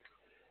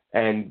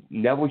 And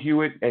Neville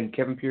Hewitt and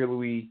Kevin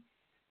Pierre-Louis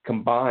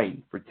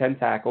combined for 10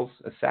 tackles,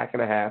 a sack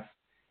and a half,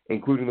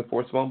 including the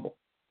forced fumble.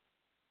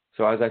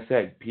 So as I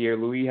said,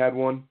 Pierre-Louis had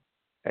 1,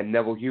 and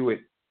Neville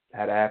Hewitt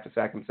had a half a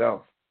sack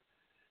himself.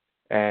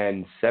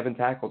 And 7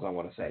 tackles, I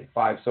want to say,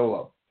 5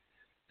 solo.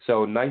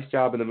 So nice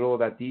job in the middle of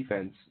that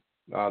defense,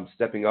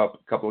 stepping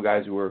up. A couple of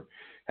guys who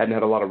hadn't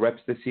had a lot of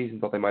reps this season,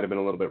 thought they might have been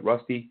a little bit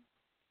rusty.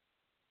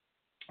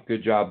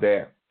 Good job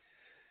there.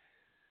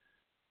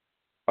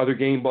 Another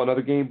game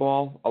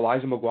ball,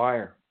 Elijah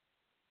McGuire,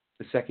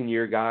 the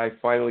second-year guy,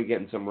 finally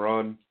getting some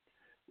run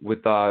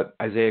with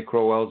Isaiah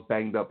Crowell's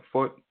banged-up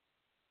foot.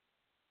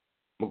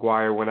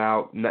 McGuire went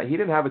out. He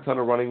didn't have a ton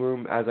of running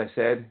room, as I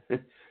said.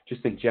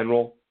 Just in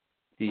general,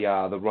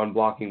 the run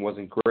blocking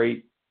wasn't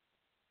great.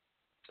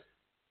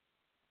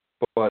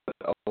 But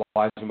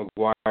Elijah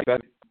McGuire,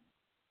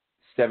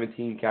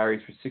 17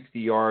 carries for 60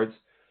 yards.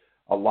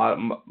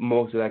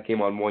 Most of that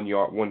came on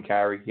 1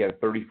 carry. He had a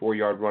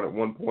 34-yard run at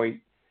one point,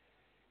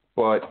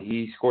 but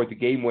he scored the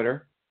game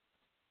winner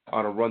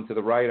on a run to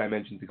the right. I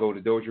mentioned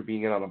Dakota Dozier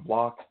being in on a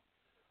block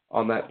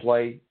on that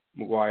play.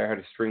 McGuire had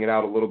to string it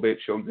out a little bit,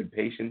 show him good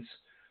patience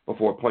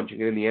before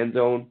punching it in the end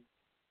zone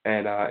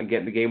and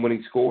getting the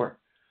game-winning score.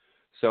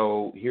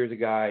 So here's a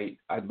guy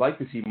I'd like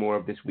to see more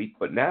of this week,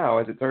 but now,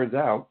 as it turns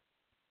out,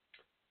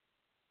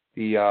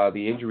 the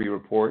injury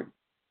report,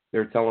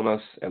 they're telling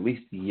us, at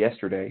least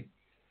yesterday,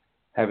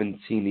 Haven't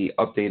seen the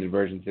updated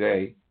version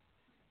today.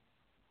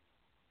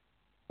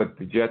 But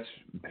the Jets,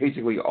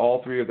 basically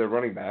all three of their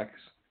running backs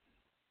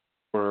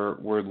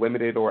were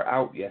limited or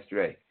out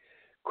yesterday.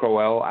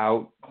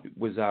 Crowell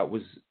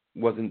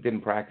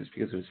didn't practice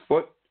because of his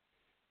foot.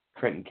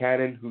 Trenton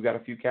Cannon, who got a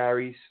few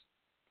carries.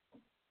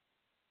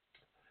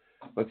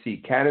 Let's see,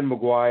 Cannon,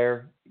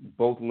 McGuire,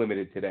 both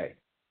limited today.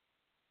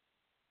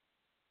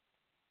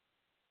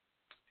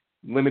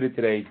 Limited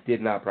today,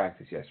 did not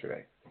practice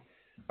yesterday.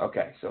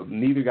 Okay, so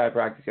neither guy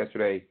practiced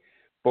yesterday,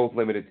 both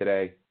limited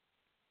today.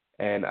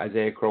 And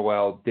Isaiah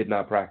Crowell did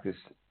not practice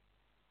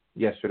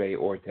yesterday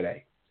or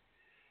today.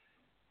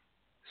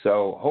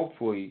 So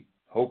hopefully,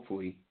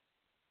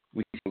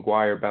 we see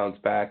McGuire bounce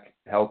back,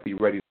 healthy,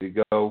 ready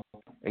to go,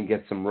 and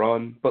get some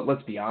run. But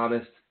let's be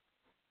honest,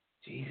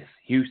 Jesus,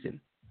 Houston,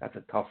 that's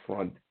a tough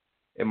front.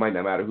 It might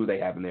not matter who they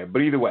have in there.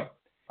 But either way,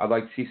 I'd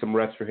like to see some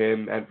reps for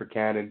him and for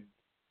Cannon,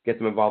 get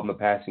them involved in the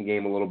passing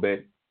game a little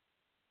bit.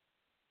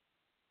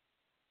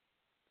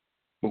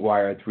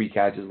 McGuire had 3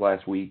 catches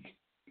last week,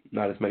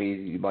 not as many as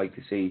you'd like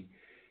to see.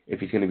 If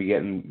he's going to be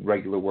getting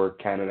regular work,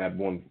 Cannon had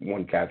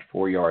one catch,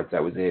 4 yards.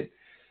 That was it.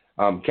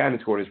 Cannon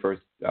scored his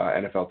first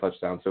NFL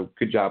touchdown, so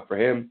good job for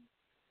him.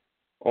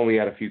 Only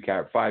had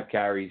 5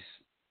 carries,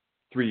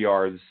 3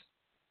 yards.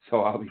 So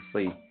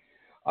obviously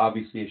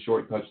a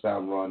short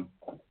touchdown run.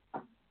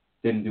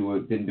 Didn't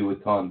do a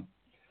ton.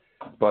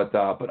 But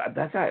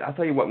that guy, I'll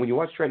tell you what, when you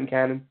watch Trenton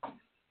Cannon,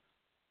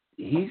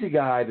 he's a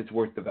guy that's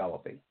worth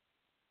developing.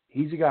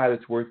 He's a guy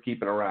that's worth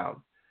keeping around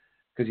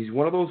because he's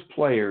one of those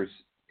players.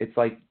 It's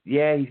like,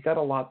 yeah, he's got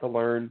a lot to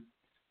learn.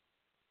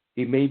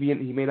 He may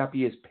not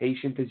be as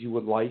patient as you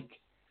would like.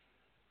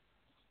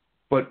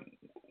 But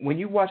when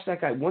you watch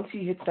that guy, once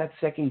he hits that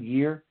second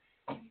gear,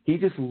 he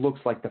just looks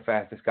like the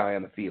fastest guy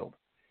on the field.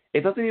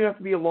 It doesn't even have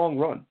to be a long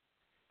run.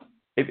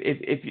 If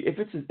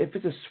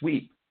it's a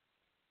sweep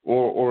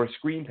or a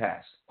screen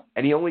pass,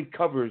 and he only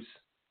covers,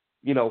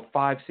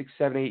 5, 6,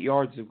 7, 8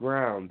 yards of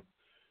ground,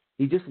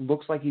 he just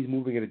looks like he's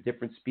moving at a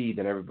different speed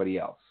than everybody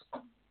else.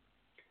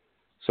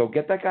 So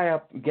get that guy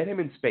up, get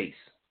him in space,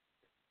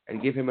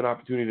 and give him an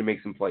opportunity to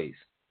make some plays.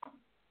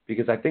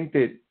 Because I think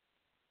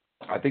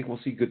we'll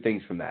see good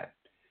things from that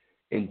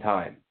in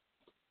time.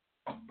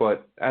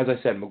 But as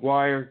I said,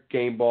 McGuire,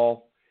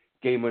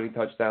 game-winning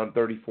touchdown,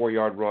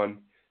 34-yard run.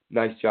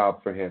 Nice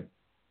job for him.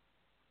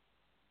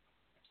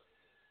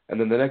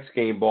 And then the next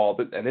game ball,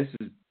 and this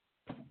is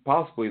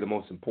possibly the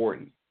most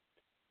important.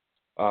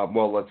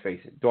 Well, let's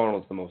face it,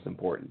 Darnold's the most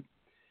important.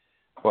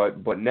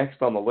 But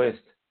next on the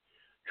list,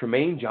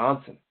 Tremaine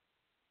Johnson.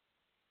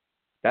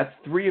 That's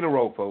 3 in a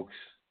row, folks.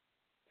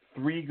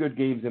 3 good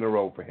games in a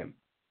row for him.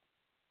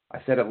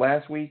 I said it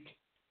last week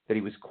that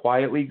he was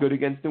quietly good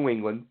against New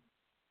England.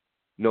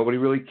 Nobody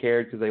really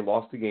cared because they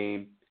lost the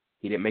game.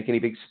 He didn't make any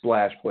big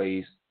splash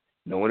plays.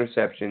 No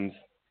interceptions.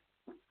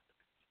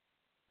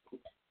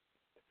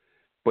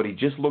 But he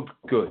just looked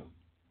good.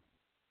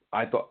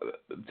 I thought,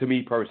 to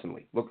me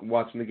personally,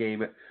 watching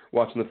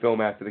the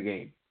film after the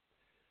game,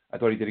 I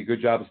thought he did a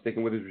good job of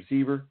sticking with his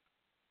receiver.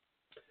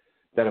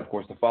 Then, of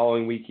course, the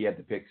following week, he had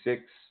the pick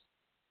 6.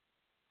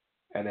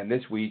 And then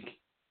this week,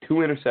 2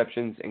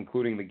 interceptions,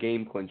 including the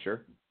game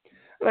clincher.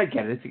 And I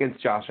get it, it's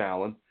against Josh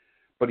Allen,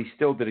 but he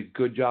still did a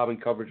good job in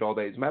coverage all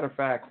day. As a matter of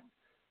fact,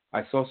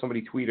 I saw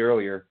somebody tweet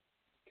earlier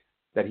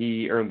that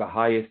he earned the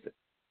highest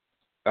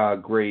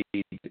grade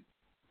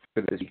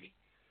for this week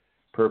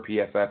per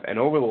PFF, and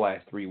over the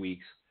last 3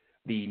 weeks,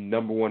 the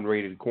number 1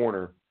 rated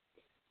corner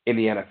in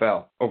the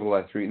NFL over the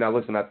last 3. Now,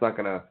 listen, that's not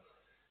going to,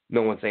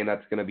 no one's saying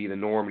that's going to be the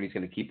norm and he's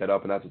going to keep that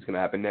up and that's what's going to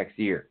happen next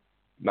year.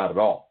 Not at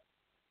all.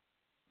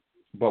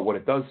 But what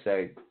it does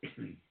say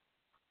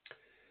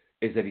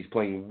is that he's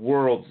playing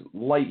worlds,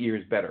 light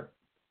years better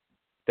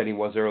than he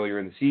was earlier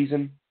in the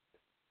season.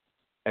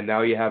 And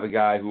now you have a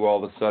guy who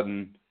all of a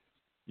sudden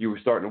you were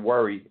starting to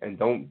worry, and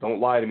don't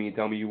lie to me and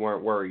tell me you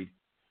weren't worried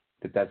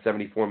that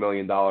 $74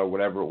 million,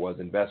 whatever it was,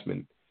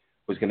 investment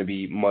was going to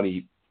be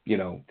money,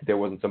 that there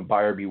wasn't some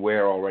buyer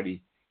beware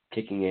already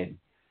kicking in.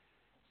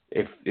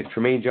 If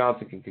Tremaine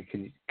Johnson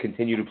can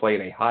continue to play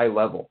at a high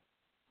level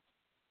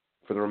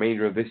for the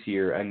remainder of this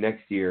year and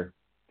next year,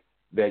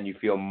 then you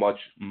feel much,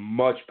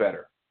 much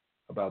better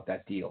about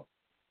that deal.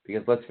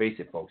 Because let's face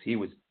it, folks, he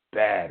was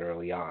bad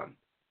early on.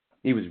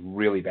 He was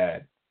really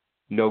bad.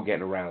 No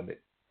getting around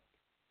it.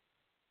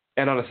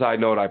 And on a side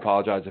note, I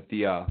apologize if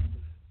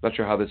not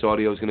sure how this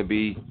audio is going to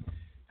be.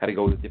 Had to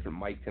go with a different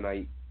mic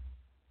tonight.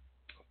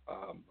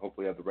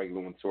 Hopefully I have the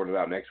regular one sorted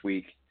out next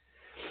week.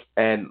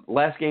 And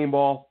last game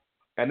ball.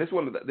 And this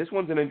one's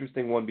an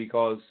interesting one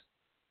because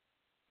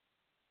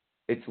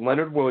it's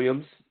Leonard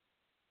Williams,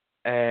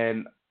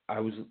 and I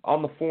was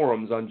on the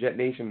forums on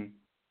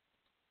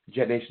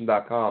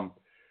JetNation.com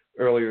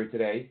earlier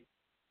today,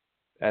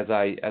 as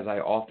I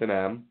often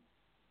am.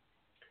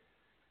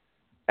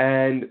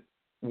 And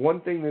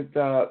one thing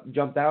that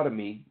jumped out at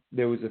me,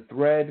 there was a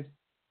thread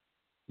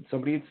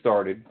somebody had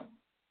started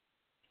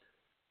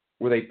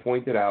where they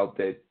pointed out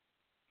that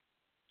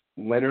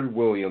Leonard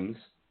Williams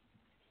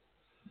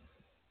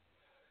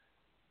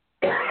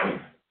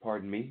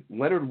pardon me,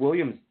 Leonard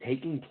Williams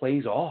taking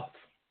plays off.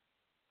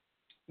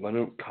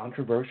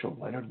 Controversial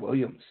Leonard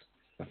Williams.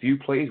 A few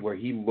plays where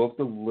he looked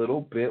a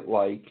little bit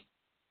like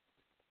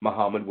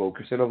Muhammad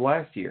Wilkerson of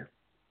last year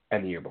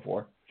and the year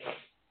before.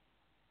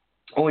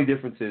 Only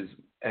difference is,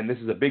 and this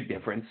is a big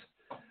difference,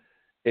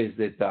 is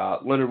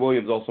that Leonard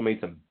Williams also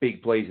made some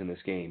big plays in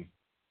this game.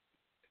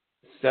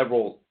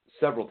 Several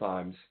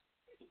times.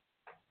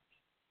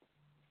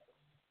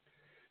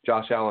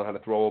 Josh Allen had to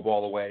throw a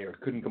ball away or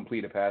couldn't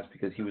complete a pass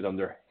because he was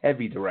under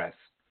heavy duress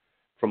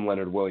from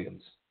Leonard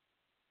Williams.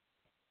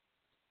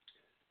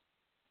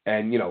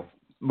 And,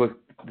 look,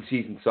 the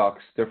season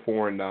sucks. They're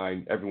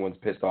 4-9. Everyone's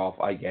pissed off.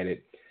 I get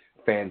it.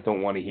 Fans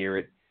don't want to hear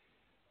it.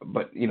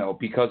 But,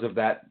 because of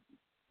that,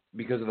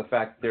 because of the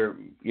fact that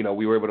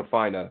we were able to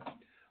find a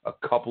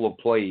couple of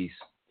plays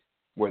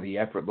where the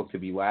effort looked to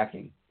be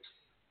lacking.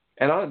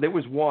 And there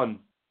was one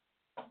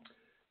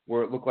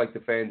where it looked like the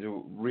fans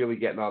were really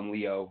getting on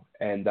Leo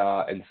and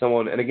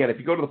someone. And again, if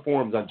you go to the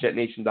forums on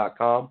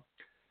JetNation.com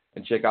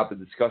and check out the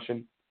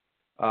discussion,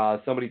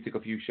 somebody took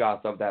a few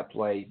shots of that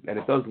play, and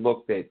it does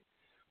look that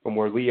from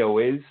where Leo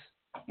is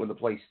when the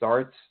play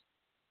starts,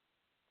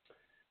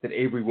 that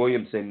Avery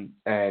Williamson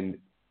and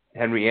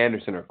Henry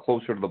Anderson are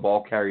closer to the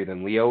ball carrier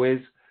than Leo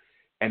is,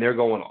 and they're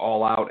going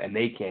all out, and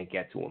they can't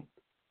get to him.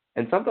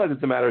 And sometimes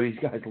it's a matter of these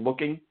guys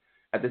looking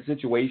at the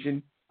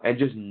situation and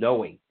just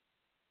knowing,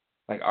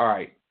 like, all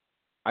right,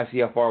 I see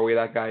how far away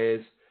that guy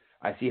is.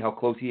 I see how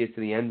close he is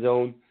to the end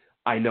zone.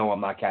 I know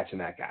I'm not catching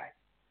that guy.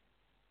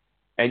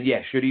 And,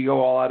 yeah, should he go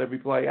all out every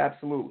play?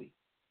 Absolutely.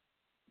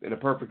 In a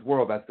perfect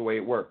world, that's the way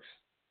it works.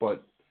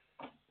 But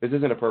this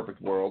isn't a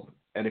perfect world.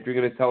 And if you're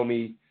going to tell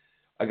me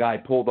a guy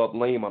pulled up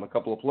lame on a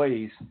couple of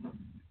plays,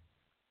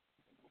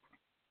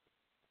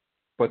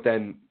 but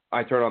then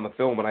I turn on the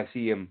film and I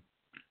see him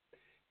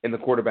in the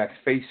quarterback's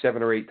face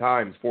 7 or 8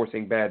 times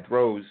forcing bad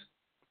throws,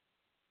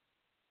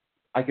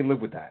 I can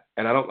live with that.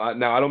 And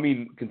I don't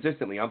mean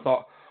consistently. I'm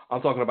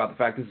talking about the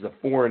fact this is a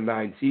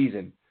 4-9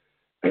 season,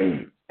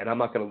 and I'm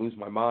not going to lose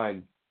my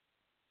mind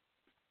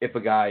if a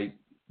guy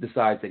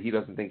decides that he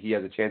doesn't think he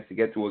has a chance to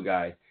get to a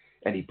guy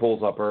and he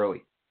pulls up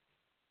early.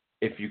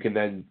 If you can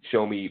then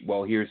show me,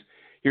 well, here's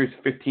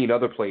 15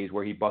 other plays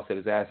where he busted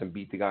his ass and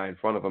beat the guy in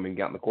front of him and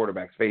got in the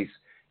quarterback's face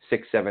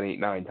 6, 7, 8,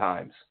 9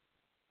 times.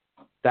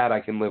 That I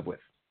can live with.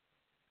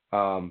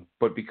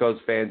 But because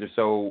fans are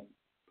so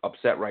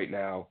upset right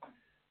now,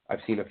 I've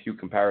seen a few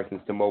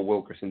comparisons to Mo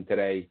Wilkerson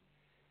today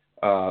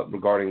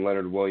regarding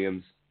Leonard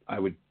Williams. I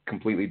would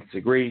completely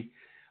disagree.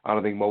 I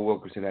don't think Mo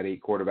Wilkerson had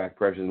 8 quarterback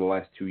pressures in the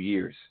last 2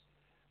 years.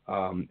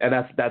 And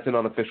that's an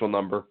unofficial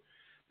number.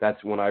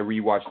 That's when I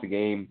rewatched the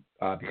game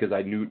because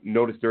I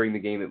noticed during the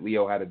game that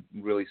Leo had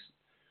he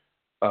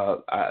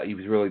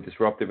was really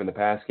disruptive in the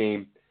pass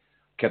game.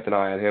 Kept an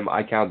eye on him.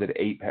 I counted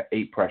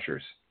 8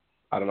 pressures.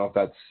 I don't know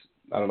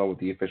what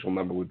the official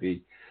number would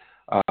be.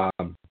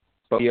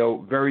 But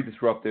Leo, very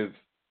disruptive.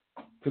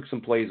 Took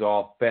some plays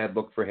off. Bad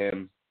look for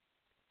him.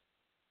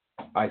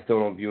 I still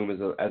don't view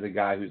him as a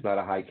guy who's not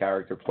a high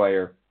character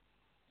player.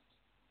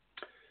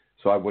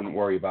 So I wouldn't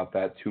worry about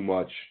that too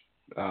much.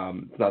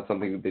 It's not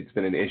something that's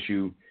been an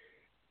issue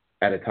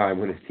at a time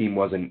when his team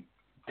wasn't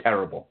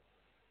terrible.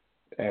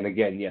 And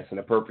again, yes, in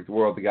a perfect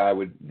world,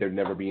 there'd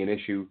never be an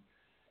issue.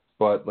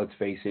 But let's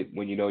face it,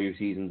 when you know your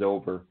season's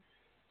over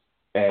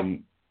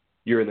and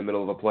you're in the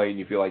middle of a play and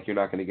you feel like you're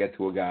not going to get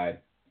to a guy,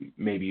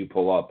 maybe you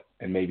pull up,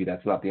 and maybe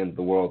that's not the end of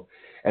the world.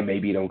 And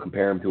maybe you don't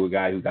compare him to a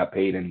guy who got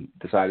paid and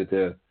decided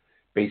to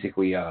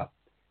basically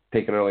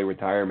take an early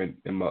retirement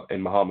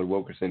in Muhammad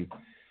Wilkerson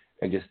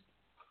and just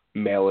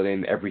mail it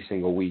in every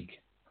single week.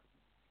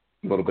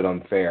 A little bit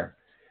unfair.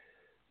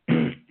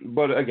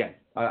 But again,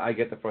 I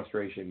get the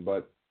frustration,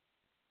 but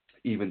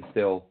even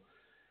still,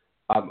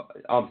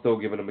 I'm still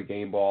giving him a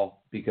game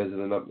ball because,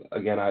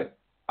 again,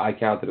 I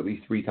counted at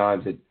least 3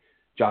 times that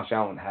Josh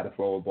Allen had to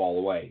throw a ball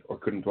away or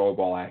couldn't throw a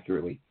ball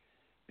accurately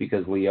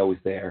because Leo was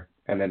there,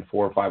 and then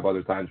 4 or 5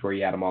 other times where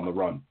he had him on the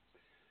run.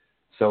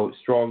 So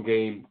strong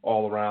game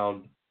all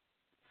around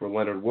for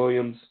Leonard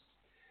Williams.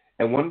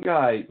 And one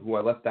guy who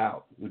I left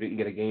out, who didn't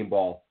get a game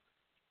ball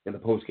in the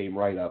post-game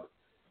write-up,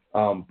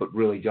 but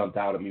really jumped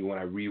out at me when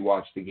I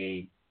rewatched the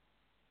game,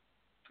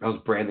 that was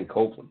Brandon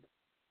Copeland.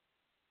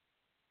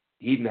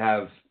 He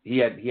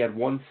had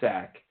 1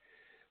 sack,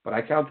 but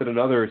I counted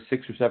another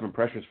 6 or 7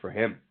 pressures for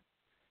him.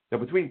 Now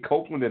between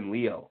Copeland and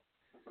Leo,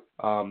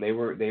 they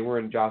were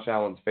in Josh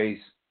Allen's face,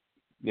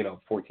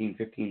 14,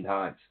 15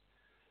 times.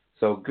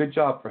 So good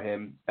job for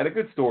him, and a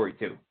good story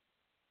too,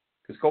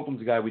 because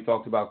Copeland's a guy we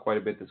talked about quite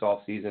a bit this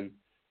offseason.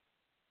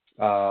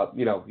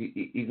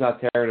 He's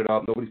not tearing it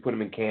up. Nobody's put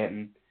him in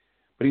Canton,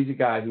 but he's a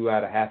guy who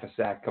had a half a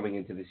sack coming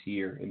into this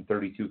year in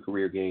 32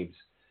 career games.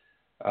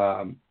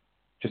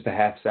 Just a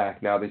half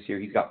sack now this year.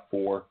 He's got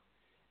 4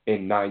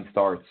 in 9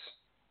 starts.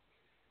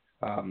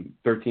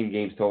 13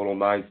 games total,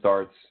 9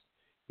 starts.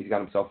 He's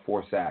got himself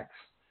 4 sacks.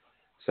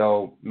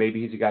 So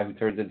maybe he's a guy who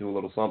turns into a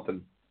little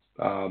something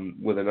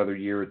with another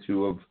year or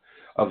 2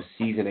 of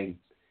seasoning.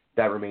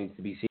 That remains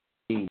to be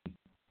seen.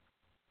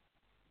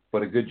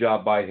 But a good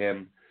job by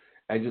him.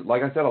 And just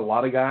like I said, a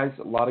lot of guys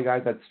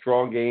had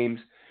strong games.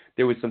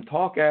 There was some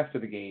talk after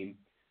the game,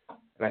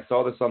 and I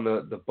saw this on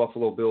the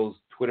Buffalo Bills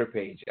Twitter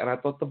page, and I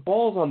thought, the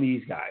ball's on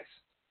these guys.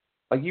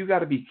 Like, you got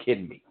to be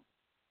kidding me.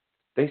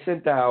 They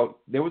sent out,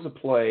 there was a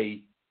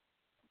play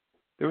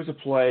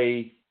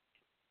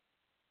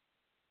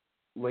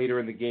later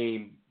in the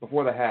game,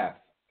 before the half,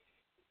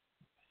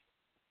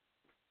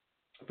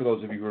 for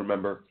those of you who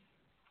remember.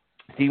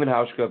 Steven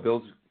Hauschka,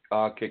 Bills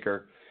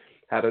kicker,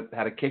 had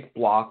a kick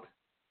blocked,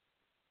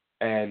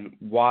 and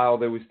while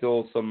there was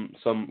still some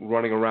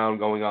running around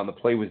going on, the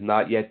play was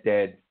not yet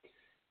dead.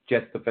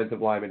 Jets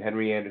defensive lineman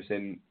Henry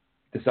Anderson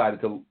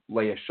decided to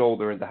lay a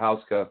shoulder into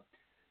Hauschka,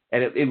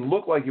 and it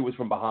looked like it was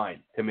from behind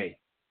to me.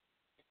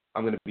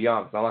 I'm going to be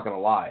honest. I'm not going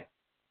to lie.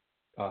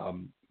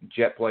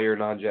 Jet player,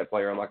 non-Jet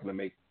player, I'm not going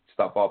to make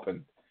stuff up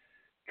and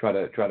try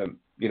to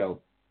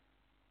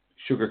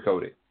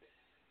sugarcoat it.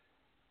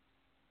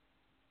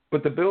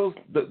 But the Bills,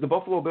 the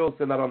Buffalo Bills,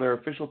 sent out on their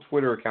official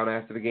Twitter account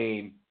after the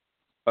game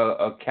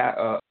a clip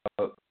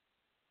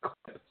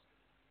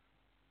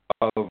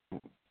of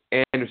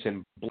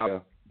Anderson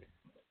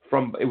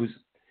from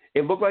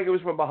it looked like it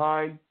was from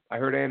behind. I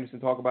heard Anderson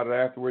talk about it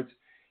afterwards.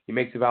 He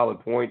makes a valid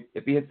point.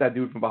 If he hits that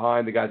dude from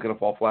behind, the guy's going to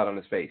fall flat on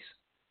his face.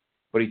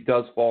 But he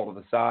does fall to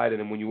the side,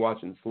 and then when you watch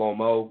it in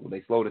slow-mo, when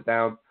they slowed it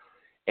down,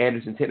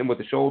 Anderson's hitting him with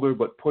the shoulder,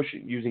 but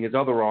using his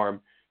other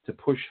arm to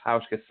push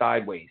Hauschka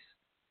sideways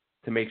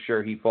to make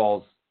sure he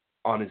falls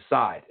on his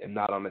side and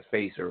not on his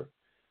face or,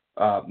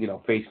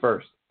 face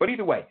first. But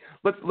either way,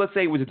 let's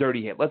say it was a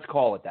dirty hit. Let's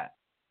call it that.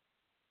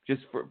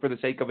 Just for the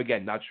sake of,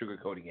 again, not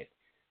sugarcoating it.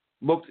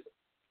 Looked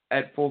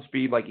at full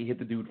speed like he hit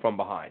the dude from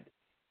behind.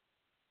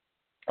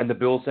 And the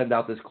Bills send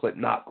out this clip.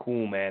 Not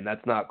cool, man.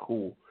 That's not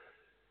cool.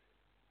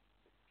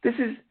 This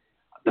is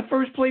the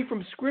first play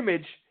from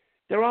scrimmage.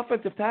 Their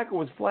offensive tackle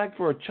was flagged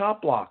for a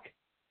chop block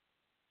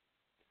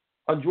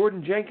on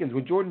Jordan Jenkins.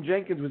 When Jordan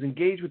Jenkins was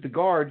engaged with the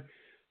guard,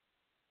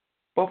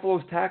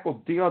 Buffalo's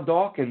tackle, Deion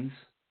Dawkins,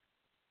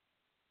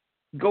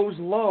 goes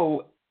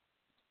low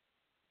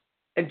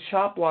and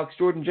chop blocks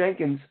Jordan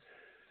Jenkins.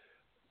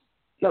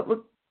 Now,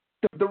 look,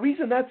 the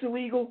reason that's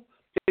illegal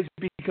is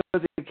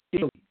because it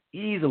can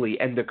easily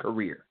end a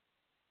career.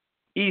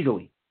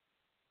 Easily.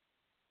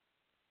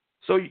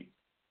 So,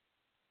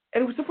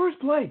 and it was the first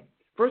play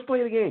of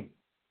the game.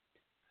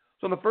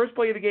 So on the first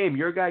play of the game,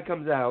 your guy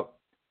comes out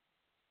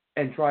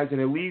and tries an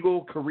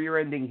illegal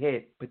career-ending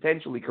hit,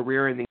 potentially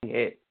career-ending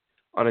hit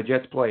on a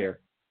Jets player,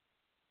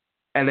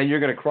 and then you're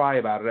going to cry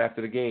about it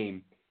after the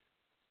game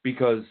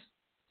because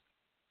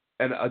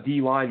a D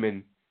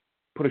lineman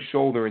put a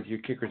shoulder into your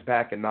kicker's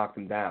back and knocked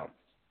him down.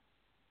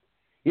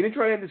 He didn't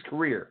try to end his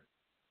career.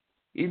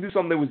 He didn't do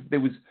something that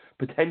was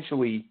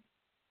potentially,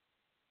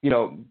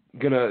 going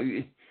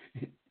to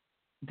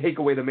take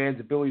away the man's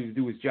ability to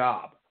do his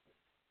job.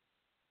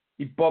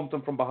 He bumped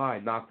him from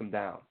behind, knocked him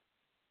down.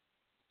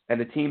 And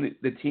the team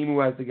who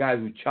has the guy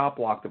who chop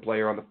blocked the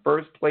player on the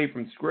first play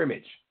from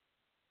scrimmage,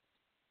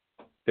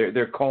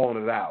 they're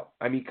calling it out.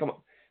 I mean, come on,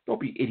 don't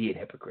be idiot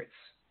hypocrites.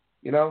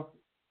 Give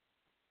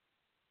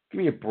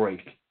me a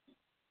break.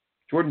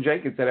 Jordan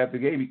Jenkins said after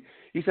the game,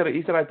 he said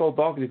I told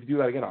Dawkins, if you do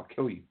that again, I'll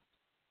kill you.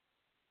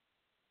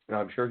 And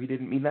I'm sure he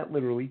didn't mean that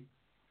literally.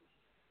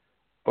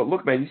 But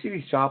look, man, you see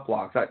these chop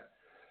blocks.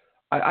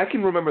 I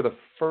can remember the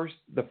first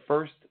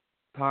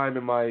time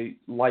in my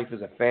life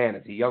as a fan,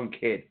 as a young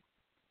kid,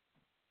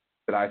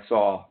 that I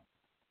saw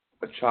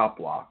a chop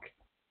block.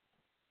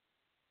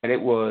 And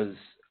it was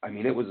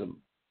a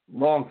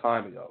long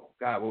time ago.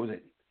 God, what was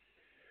it?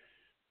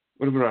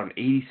 Would have been around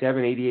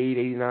 87, 88,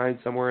 89,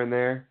 somewhere in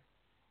there.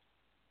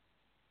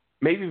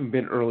 Maybe even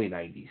been early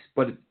 90s.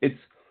 But it's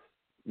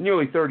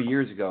nearly 30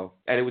 years ago.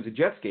 And it was a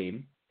Jets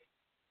game.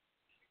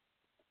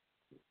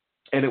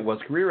 And it was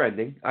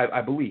career-ending,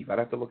 I believe. I'd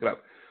have to look it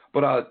up.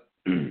 But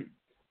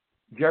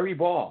Jerry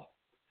Ball,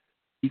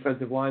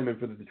 defensive lineman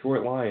for the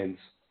Detroit Lions,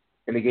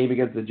 in the game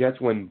against the Jets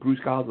when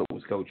Bruce Coslet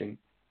was coaching.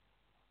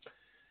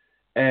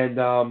 And,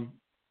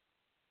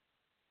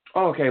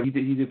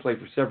 he did play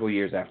for several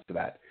years after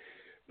that.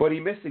 But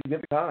he missed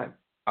significant time.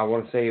 I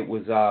want to say it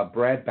was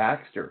Brad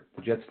Baxter,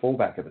 the Jets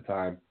fullback at the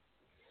time.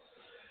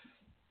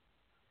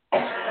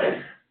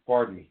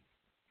 Pardon me.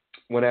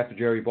 Went after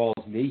Jerry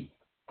Ball's knee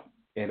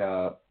in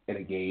a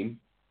game,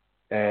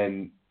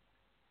 and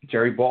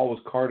Jerry Ball was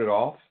carted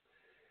off,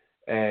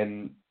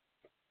 and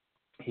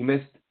he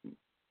missed.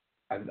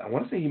 I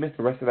want to say he missed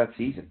the rest of that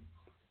season.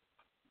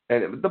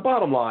 And the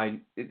bottom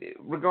line,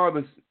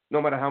 regardless,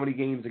 no matter how many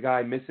games a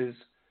guy misses,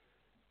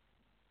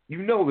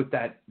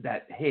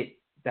 that hit,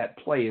 that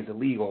play is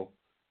illegal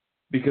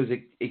because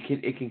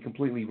it can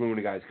completely ruin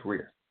a guy's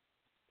career.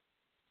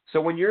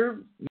 So when you're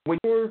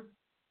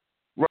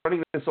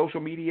running a social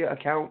media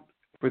account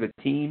for the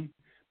team,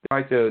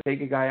 try to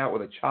take a guy out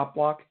with a chop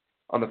block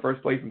on the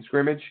first play from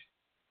scrimmage,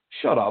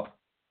 shut up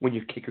when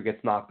your kicker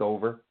gets knocked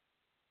over.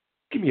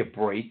 Give me a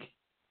break.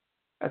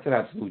 That's an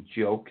absolute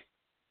joke.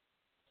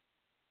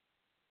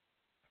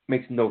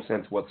 Makes no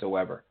sense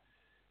whatsoever.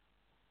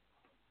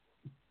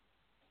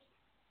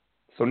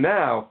 So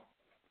now,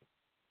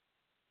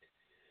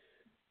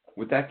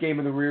 with that game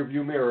in the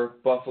rearview mirror,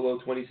 Buffalo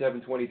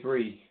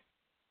 27-23,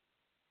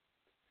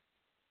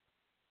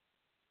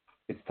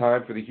 it's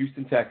time for the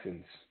Houston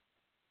Texans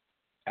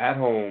at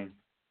home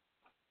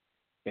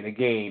in a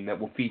game that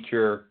will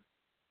feature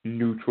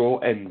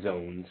neutral end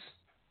zones.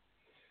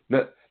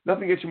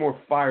 Nothing gets you more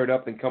fired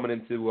up than coming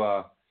in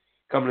to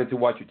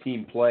watch your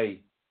team play,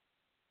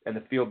 and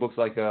the field looks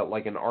like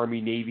an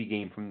Army-Navy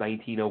game from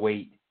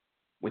 1908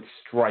 with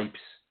stripes,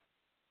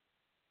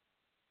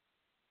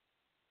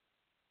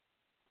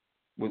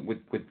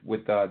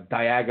 with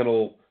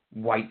diagonal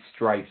white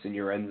stripes in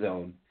your end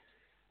zone,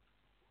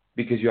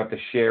 because you have to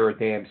share a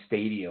damn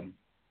stadium.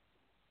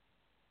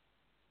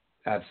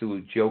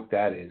 Absolute joke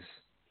that is.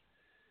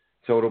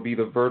 So it'll be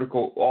the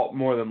vertical,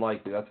 more than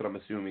likely. That's what I'm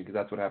assuming, because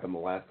that's what happened the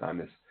last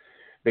time.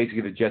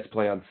 Basically, the Jets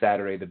play on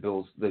Saturday,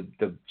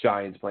 the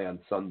Giants play on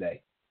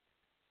Sunday.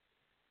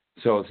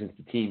 So since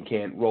the team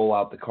can't roll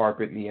out the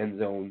carpet in the end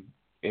zone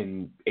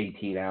in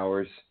 18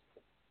 hours,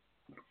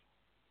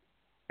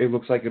 it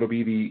looks like it'll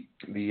be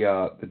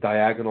the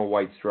diagonal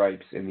white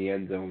stripes in the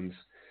end zones.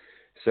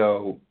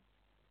 So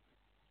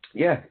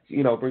yeah,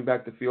 bring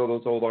back the feel of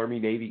those old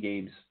Army-Navy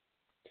games,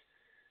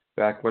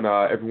 back when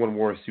everyone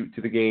wore a suit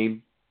to the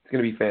game. It's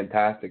going to be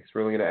fantastic. It's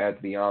really going to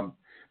add to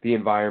the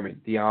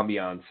environment, the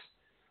ambiance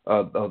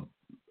of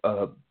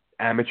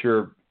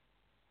amateur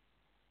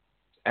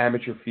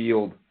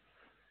field,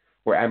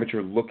 or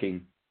amateur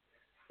looking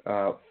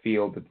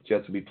field that the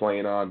Jets will be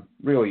playing on.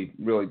 Really,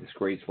 really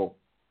disgraceful.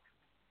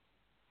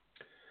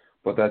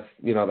 But that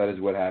is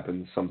what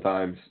happens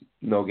sometimes.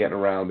 No getting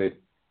around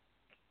it.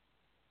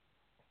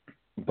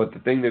 But the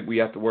thing that we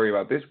have to worry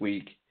about this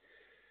week,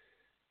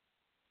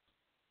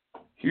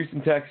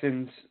 Houston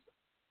Texans,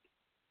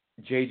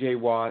 J.J.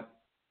 Watt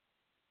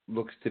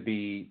looks to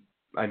be,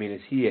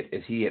 is he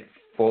at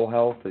full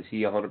health? Is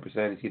he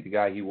 100%? Is he the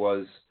guy he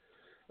was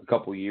a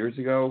couple years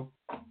ago?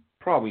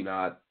 Probably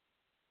not.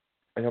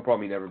 And he'll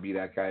probably never be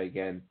that guy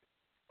again.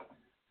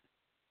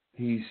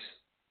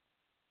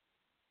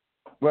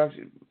 Well,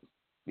 actually,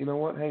 you know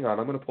what? Hang on.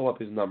 I'm going to pull up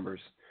his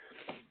numbers,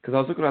 because I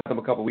was looking at them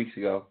a couple weeks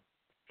ago.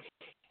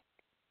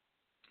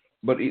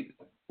 But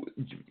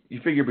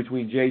you figure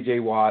between J.J.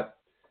 Watt,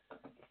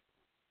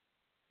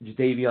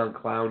 Jadeveon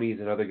Clowney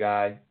is another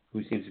guy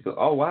who seems to go,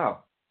 oh,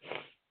 wow.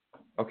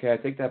 Okay, I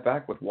take that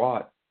back with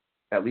Watt,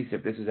 at least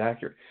if this is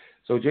accurate.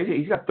 So J.J.,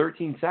 he's got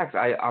 13 sacks.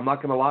 I'm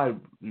not going to lie.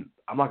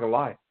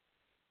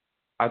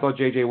 I thought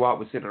J.J. Watt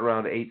was sitting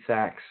around 8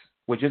 sacks,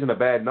 which isn't a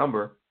bad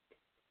number.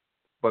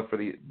 But for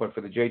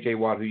the J.J.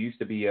 Watt who used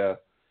to be a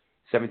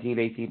 17,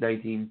 18,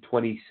 19,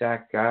 20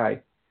 sack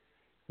guy,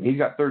 he's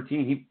got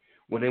 13.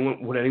 Would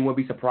anyone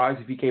be surprised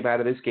if he came out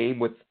of this game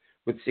with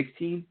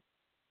 16?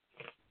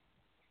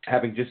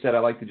 Having just said I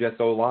like the Jets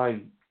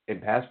O-line in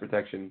pass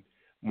protection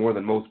more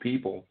than most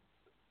people,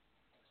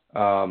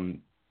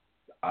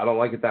 I don't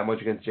like it that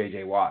much against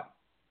J.J. Watt.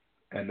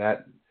 And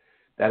that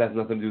has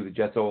nothing to do with the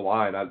Jets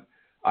O-line.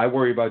 I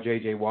worry about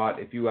J.J. Watt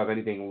if you have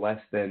anything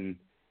less than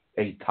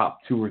a top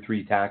 2 or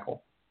 3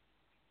 tackle,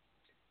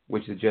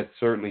 which the Jets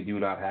certainly do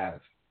not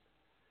have.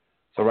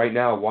 So right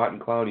now, Watt and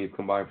Clowney have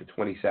combined for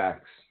 20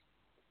 sacks.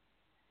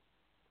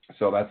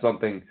 So that's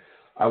something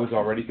I was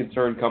already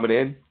concerned coming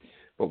in,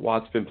 but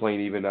Watt's been playing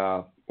even,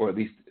 or at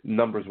least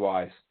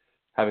numbers-wise,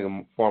 having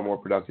a far more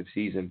productive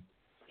season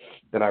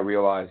than I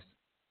realized.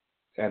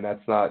 And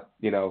that's not,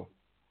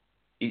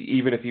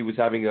 even if he was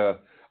having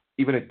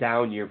even a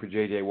down year for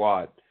J.J.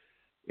 Watt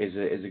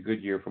is a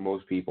good year for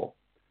most people.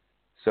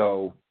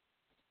 So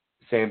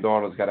Sam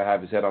Darnold's got to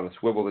have his head on a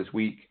swivel this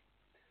week.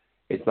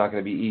 It's not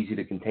going to be easy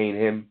to contain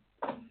him.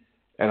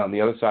 And on the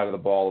other side of the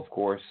ball, of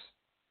course,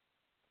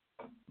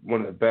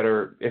 one of the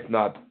better, if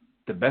not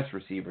the best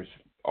receivers,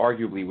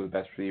 arguably the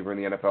best receiver in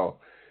the NFL,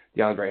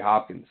 DeAndre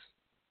Hopkins.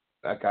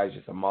 That guy's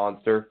just a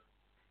monster.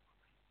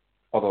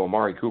 Although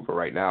Amari Cooper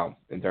right now,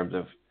 in terms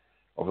of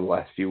over the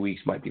last few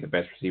weeks, might be the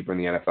best receiver in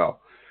the NFL,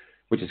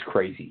 which is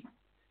crazy.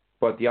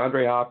 But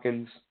DeAndre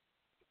Hopkins,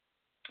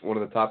 one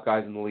of the top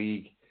guys in the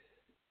league,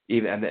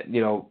 he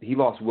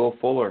lost Will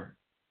Fuller,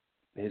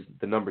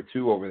 the number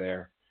 2 over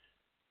there,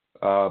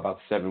 about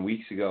 7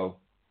 weeks ago.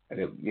 And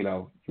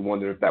you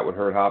wonder if that would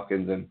hurt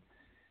Hopkins and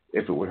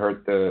if it would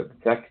hurt the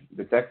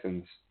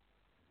Texans.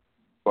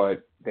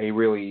 But they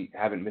really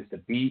haven't missed a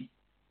beat.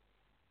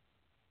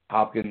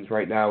 Hopkins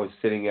right now is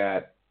sitting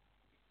at,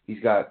 he'll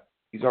have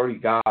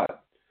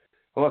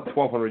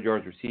 1,200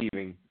 yards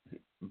receiving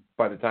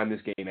by the time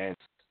this game ends.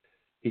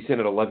 He's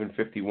sitting at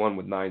 1151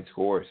 with 9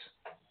 scores.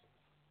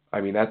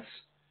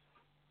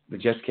 The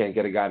Jets can't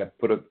get a guy to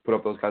put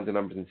up those kinds of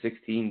numbers in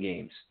 16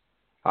 games.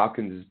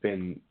 Hopkins has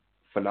been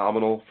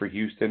phenomenal for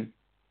Houston,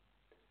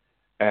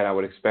 and I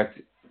would expect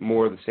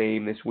more of the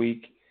same this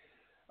week.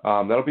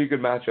 That'll be a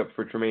good matchup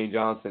for Tremaine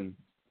Johnson,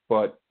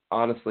 but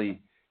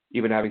honestly,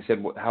 even having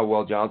said how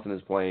well Johnson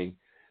is playing,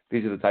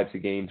 these are the types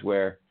of games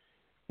where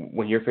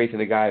when you're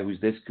facing a guy who's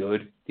this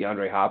good,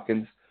 DeAndre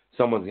Hopkins,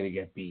 someone's going to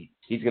get beat.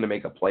 He's going to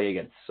make a play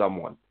against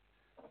someone.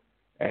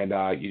 And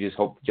you just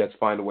hope the Jets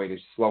find a way to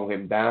slow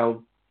him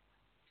down.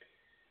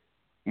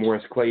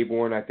 Morris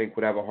Claiborne, I think,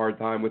 would have a hard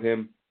time with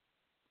him.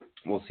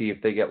 We'll see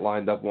if they get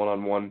lined up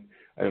one-on-one,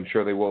 and I'm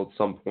sure they will at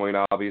some point,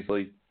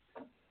 obviously.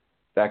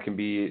 That's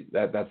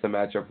the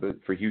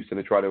matchup for Houston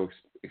to try to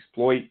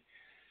exploit.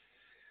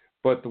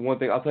 But the one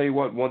thing, I'll tell you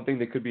what, one thing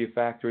that could be a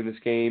factor in this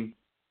game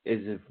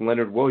is if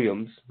Leonard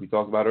Williams, we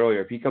talked about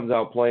earlier, if he comes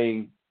out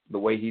playing the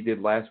way he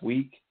did last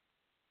week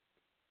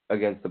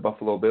against the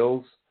Buffalo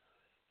Bills,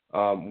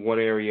 one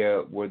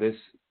area where this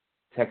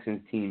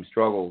Texans team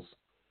struggles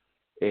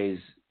is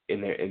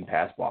in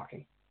pass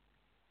blocking.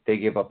 They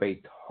give up a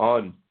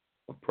ton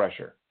of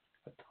pressure,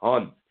 a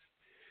ton.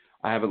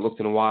 I haven't looked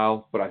in a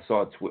while, but I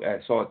saw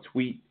a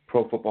tweet.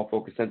 Pro Football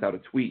Focus sent out a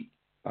tweet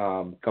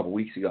a couple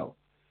weeks ago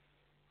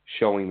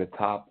showing the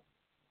top,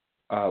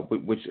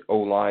 which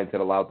O-lines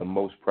had allowed the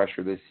most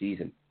pressure this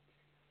season.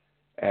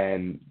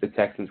 And the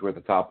Texans were at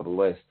the top of the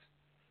list.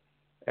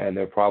 And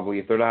they're probably,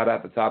 if they're not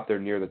at the top, they're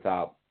near the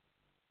top.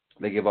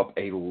 They give up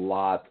a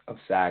lot of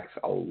sacks,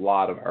 a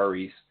lot of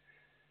hurries.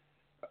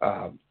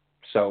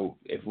 So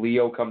if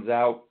Leo comes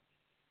out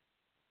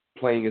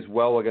playing as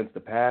well against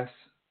the pass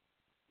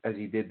as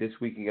he did this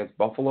week against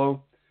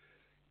Buffalo,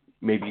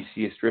 maybe you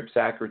see a strip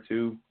sack or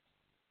two,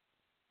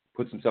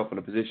 puts himself in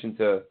a position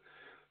to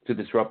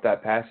disrupt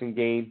that passing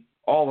game.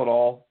 All in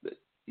all,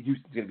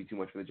 Houston's going to be too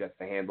much for the Jets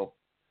to handle.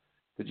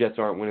 The Jets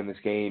aren't winning this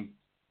game.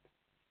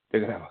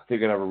 They're going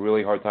to have a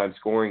really hard time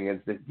scoring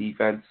against this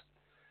defense.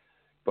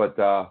 But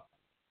I'm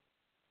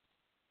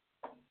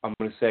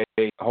going to say,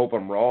 I hope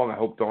I'm wrong. I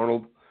hope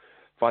Darnold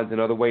finds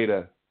another way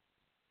to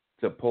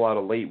pull out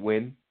a late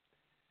win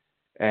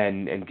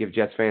and give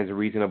Jets fans a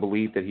reason to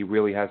believe that he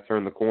really has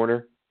turned the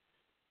corner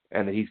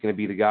and that he's going to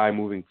be the guy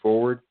moving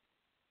forward.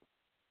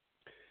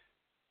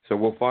 So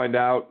we'll find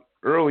out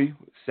early,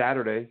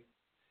 Saturday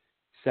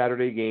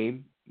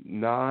game,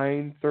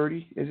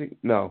 9:30, is it?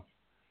 No.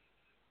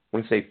 I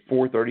want to say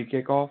 4:30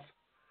 kickoff,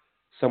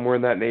 somewhere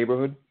in that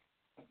neighborhood.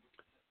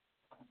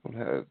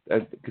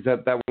 Because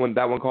that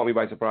one caught me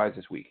by surprise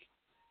this week.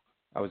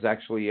 I was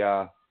actually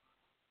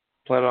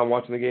planning on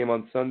watching the game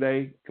on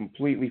Sunday,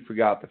 completely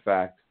forgot the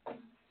fact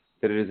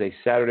that it is a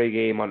Saturday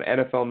game on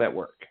NFL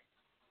Network.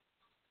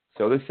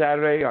 So this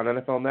Saturday on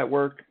NFL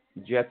Network,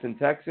 Jets and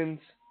Texans.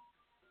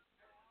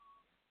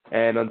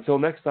 And until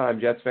next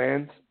time, Jets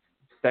fans,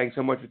 thanks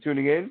so much for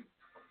tuning in.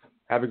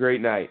 Have a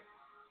great night.